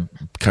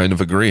kind of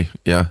agree.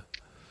 Yeah.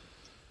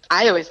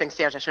 I always think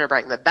Santa should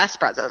bring the best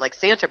present. Like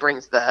Santa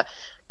brings the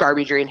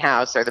Barbie dream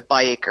house or the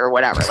bike or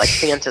whatever. Like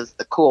Santa's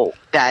the cool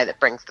guy that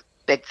brings the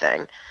big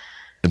thing.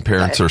 And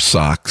parents are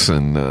socks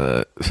and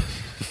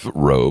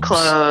robes.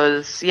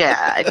 Clothes.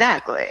 Yeah,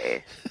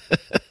 exactly.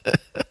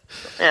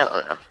 I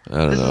don't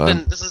know.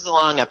 This is a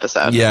long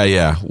episode.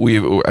 Yeah.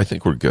 I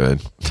think we're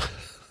good.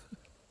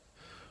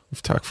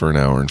 We've talked for an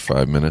hour and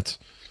 5 minutes.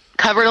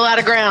 Covered a lot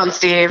of ground,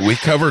 Steve. We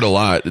covered a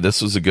lot.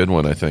 This was a good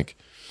one, I think.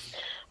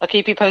 I'll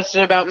keep you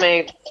posted about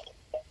my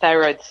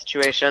thyroid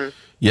situation.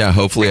 Yeah,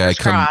 hopefully Fingers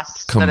I come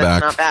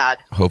back. It's not bad.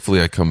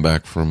 Hopefully I come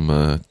back from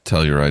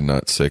Telluride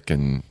not sick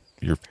and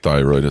your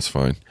thyroid is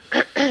fine.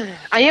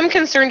 I am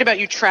concerned about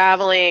you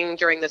traveling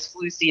during this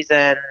flu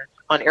season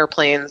on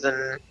airplanes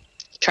and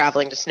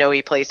traveling to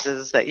snowy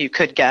places that you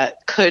could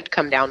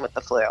come down with the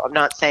flu. I'm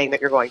not saying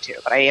that you're going to,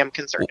 but I am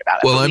concerned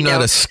about it. Well, I'm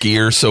not a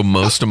skier, so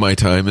most of my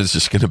time is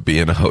just going to be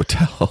in a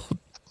hotel,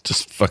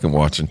 just fucking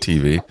watching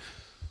TV.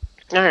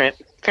 All right,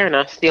 fair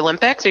enough. The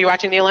Olympics? Are you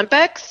watching the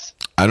Olympics?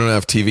 I don't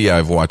have TV.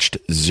 I've watched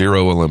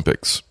 0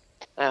 Olympics.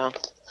 Oh,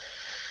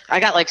 I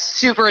got like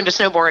super into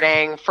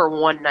snowboarding for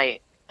one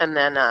night, and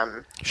then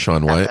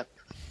Shaun White.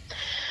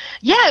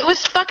 Yeah, it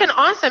was fucking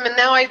awesome, and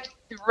now I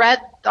read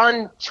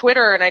on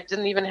Twitter, and I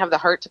didn't even have the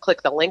heart to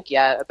click the link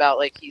yet about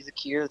like he's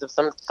accused of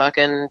some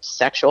fucking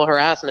sexual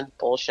harassment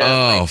bullshit.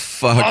 Oh,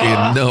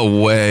 fucking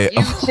no way!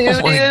 You too,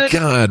 oh my dude?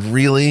 God,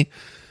 really?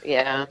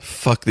 Yeah.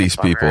 Fuck these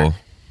Bummer. people.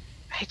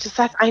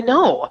 I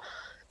know.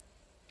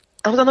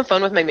 I was on the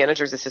phone with my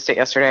manager's assistant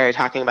yesterday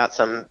talking about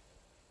some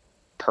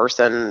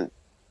person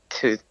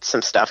who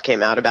some stuff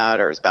came out about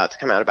or was about to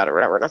come out about or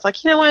whatever, and I was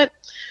like, you know what?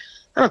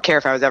 I don't care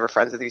if I was ever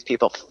friends with these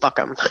people. Fuck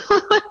them.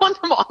 I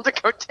want them all to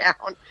go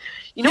down.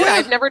 You know what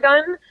I've never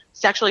done?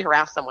 Sexually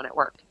harass someone at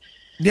work.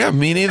 Yeah,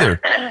 me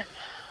neither. I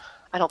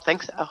don't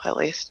think so, at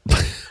least.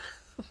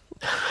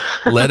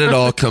 Let it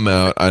all come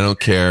out. I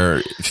don't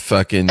care.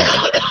 Fucking,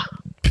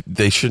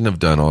 they shouldn't have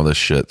done all this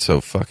shit,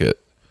 so fuck it.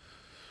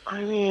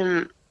 I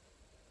mean,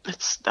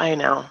 I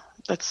know.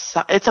 It's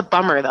a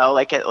bummer, though.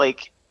 I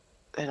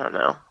don't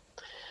know.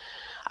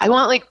 I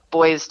want like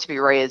boys to be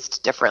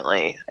raised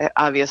differently.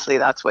 Obviously,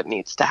 that's what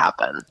needs to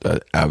happen.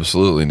 That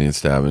absolutely needs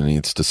to happen. It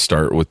needs to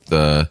start with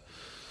the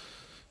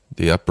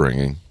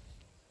upbringing.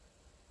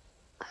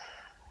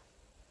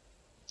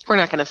 We're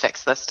not going to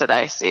fix this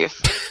today, Steve.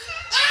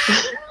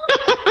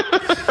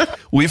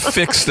 We've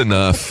fixed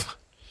enough.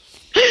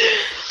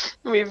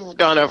 We've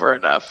gone over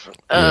enough.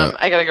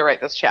 I got to go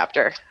write this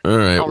chapter. All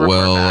right.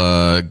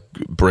 Well,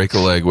 break a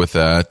leg with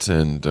that,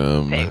 and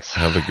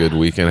have a good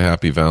weekend.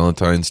 Happy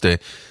Valentine's Day.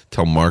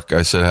 Tell Mark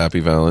I said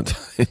Happy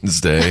Valentine's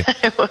Day.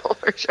 I will,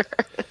 for sure.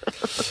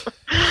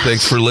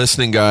 Thanks for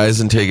listening, guys,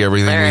 and take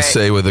everything we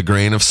say with a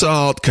grain of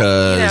salt,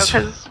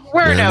 because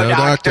we're no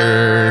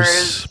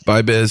doctors.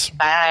 Bye, Biz.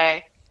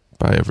 Bye.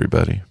 Bye,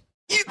 everybody.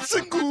 It's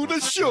a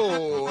good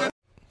show.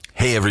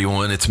 Hey,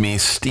 everyone. It's me,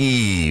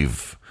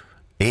 Steve.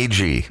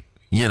 AG.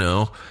 You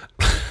know.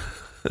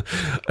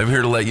 I'm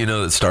here to let you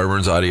know that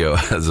Starburns Audio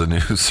has a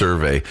new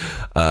survey.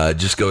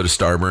 Just go to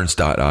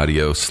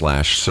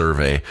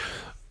starburns.audio/survey.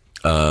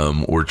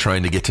 We're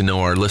trying to get to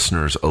know our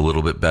listeners a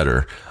little bit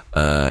better.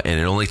 And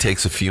it only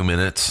takes a few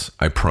minutes,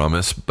 I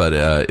promise, but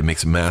it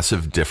makes a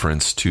massive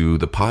difference to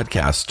the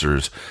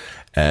podcasters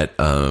at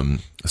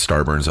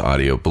Starburns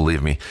Audio.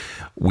 Believe me,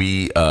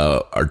 we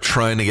are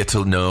trying to get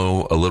to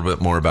know a little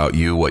bit more about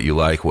you, what you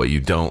like, what you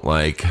don't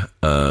like,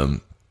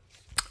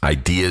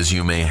 ideas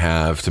you may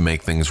have to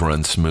make things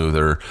run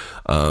smoother.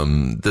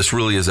 This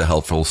really is a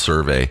helpful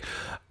survey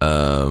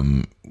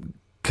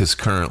because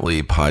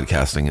currently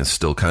podcasting is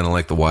still kind of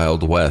like the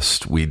Wild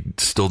West. We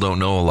still don't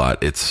know a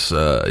lot. It's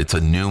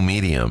a new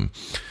medium.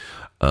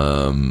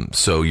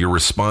 So your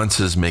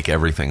responses make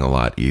everything a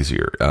lot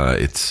easier.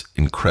 It's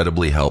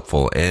incredibly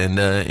helpful and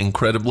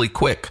incredibly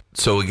quick.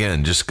 So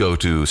again, just go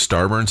to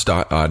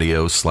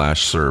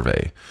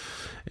starburns.audio/survey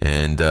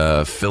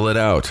and fill it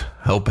out.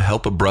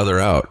 Help a brother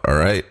out, all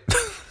right?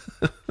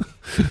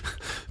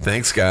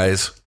 Thanks,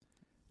 guys.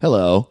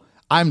 Hello,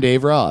 I'm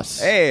Dave Ross.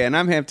 Hey, and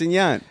I'm Hampton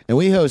Yount. And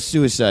we host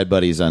Suicide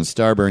Buddies on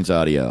Starburns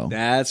Audio.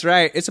 That's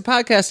right. It's a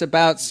podcast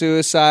about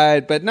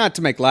suicide, but not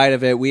to make light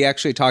of it. We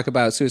actually talk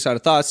about suicidal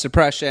thoughts,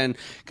 depression,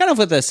 kind of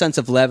with a sense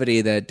of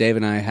levity that Dave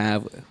and I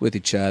have with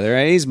each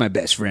other. He's my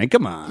best friend.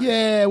 Come on.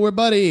 Yeah, we're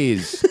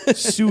buddies.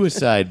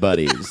 Suicide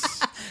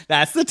Buddies.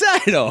 That's the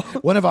title.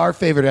 One of our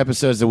favorite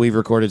episodes that we've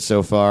recorded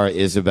so far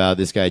is about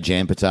this guy,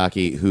 Jan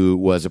Potocki, who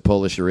was a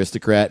Polish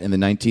aristocrat in the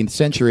 19th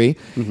century.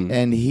 Mm-hmm.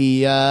 And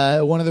he,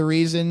 one of the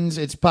reasons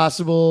it's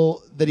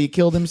possible that he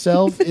killed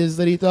himself is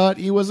that he thought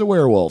he was a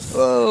werewolf.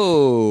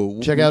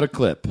 Oh. Check out a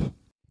clip.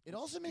 It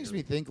also makes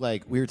me think,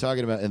 like, we were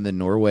talking about in the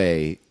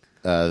Norway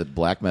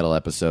black metal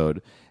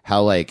episode,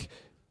 how, like,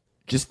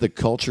 just the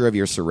culture of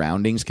your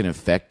surroundings can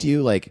affect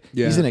you. Like,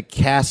 he's in a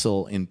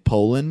castle in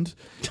Poland.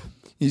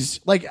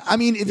 He's like, I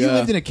mean, if you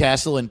lived in a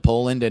castle in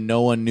Poland and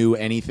no one knew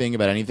anything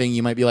about anything,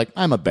 you might be like,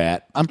 I'm a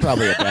bat. I'm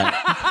probably a bat.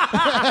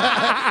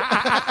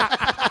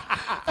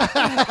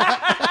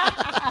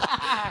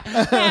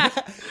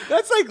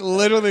 That's like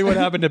literally what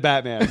happened to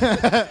Batman.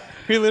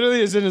 He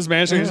literally is in his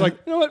mansion. He's like,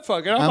 you know what?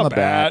 Fuck it. I'm a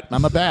bat.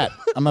 I'm a bat.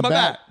 I'm a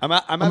bat. I'm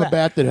a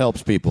bat that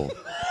helps people.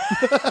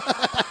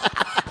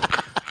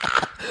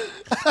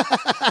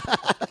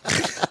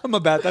 I'm a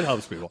bat that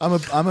helps people. I'm a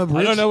rich, I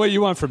don't know what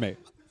you want from me.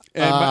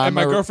 And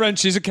my girlfriend,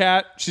 she's a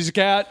cat. She's a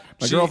cat.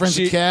 My girlfriend's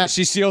a cat.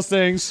 She steals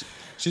things.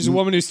 She's a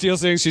woman who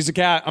steals things. She's a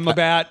cat. I'm a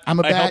bat. I'm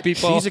a bat. I help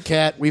people. She's a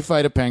cat. We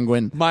fight a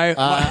penguin.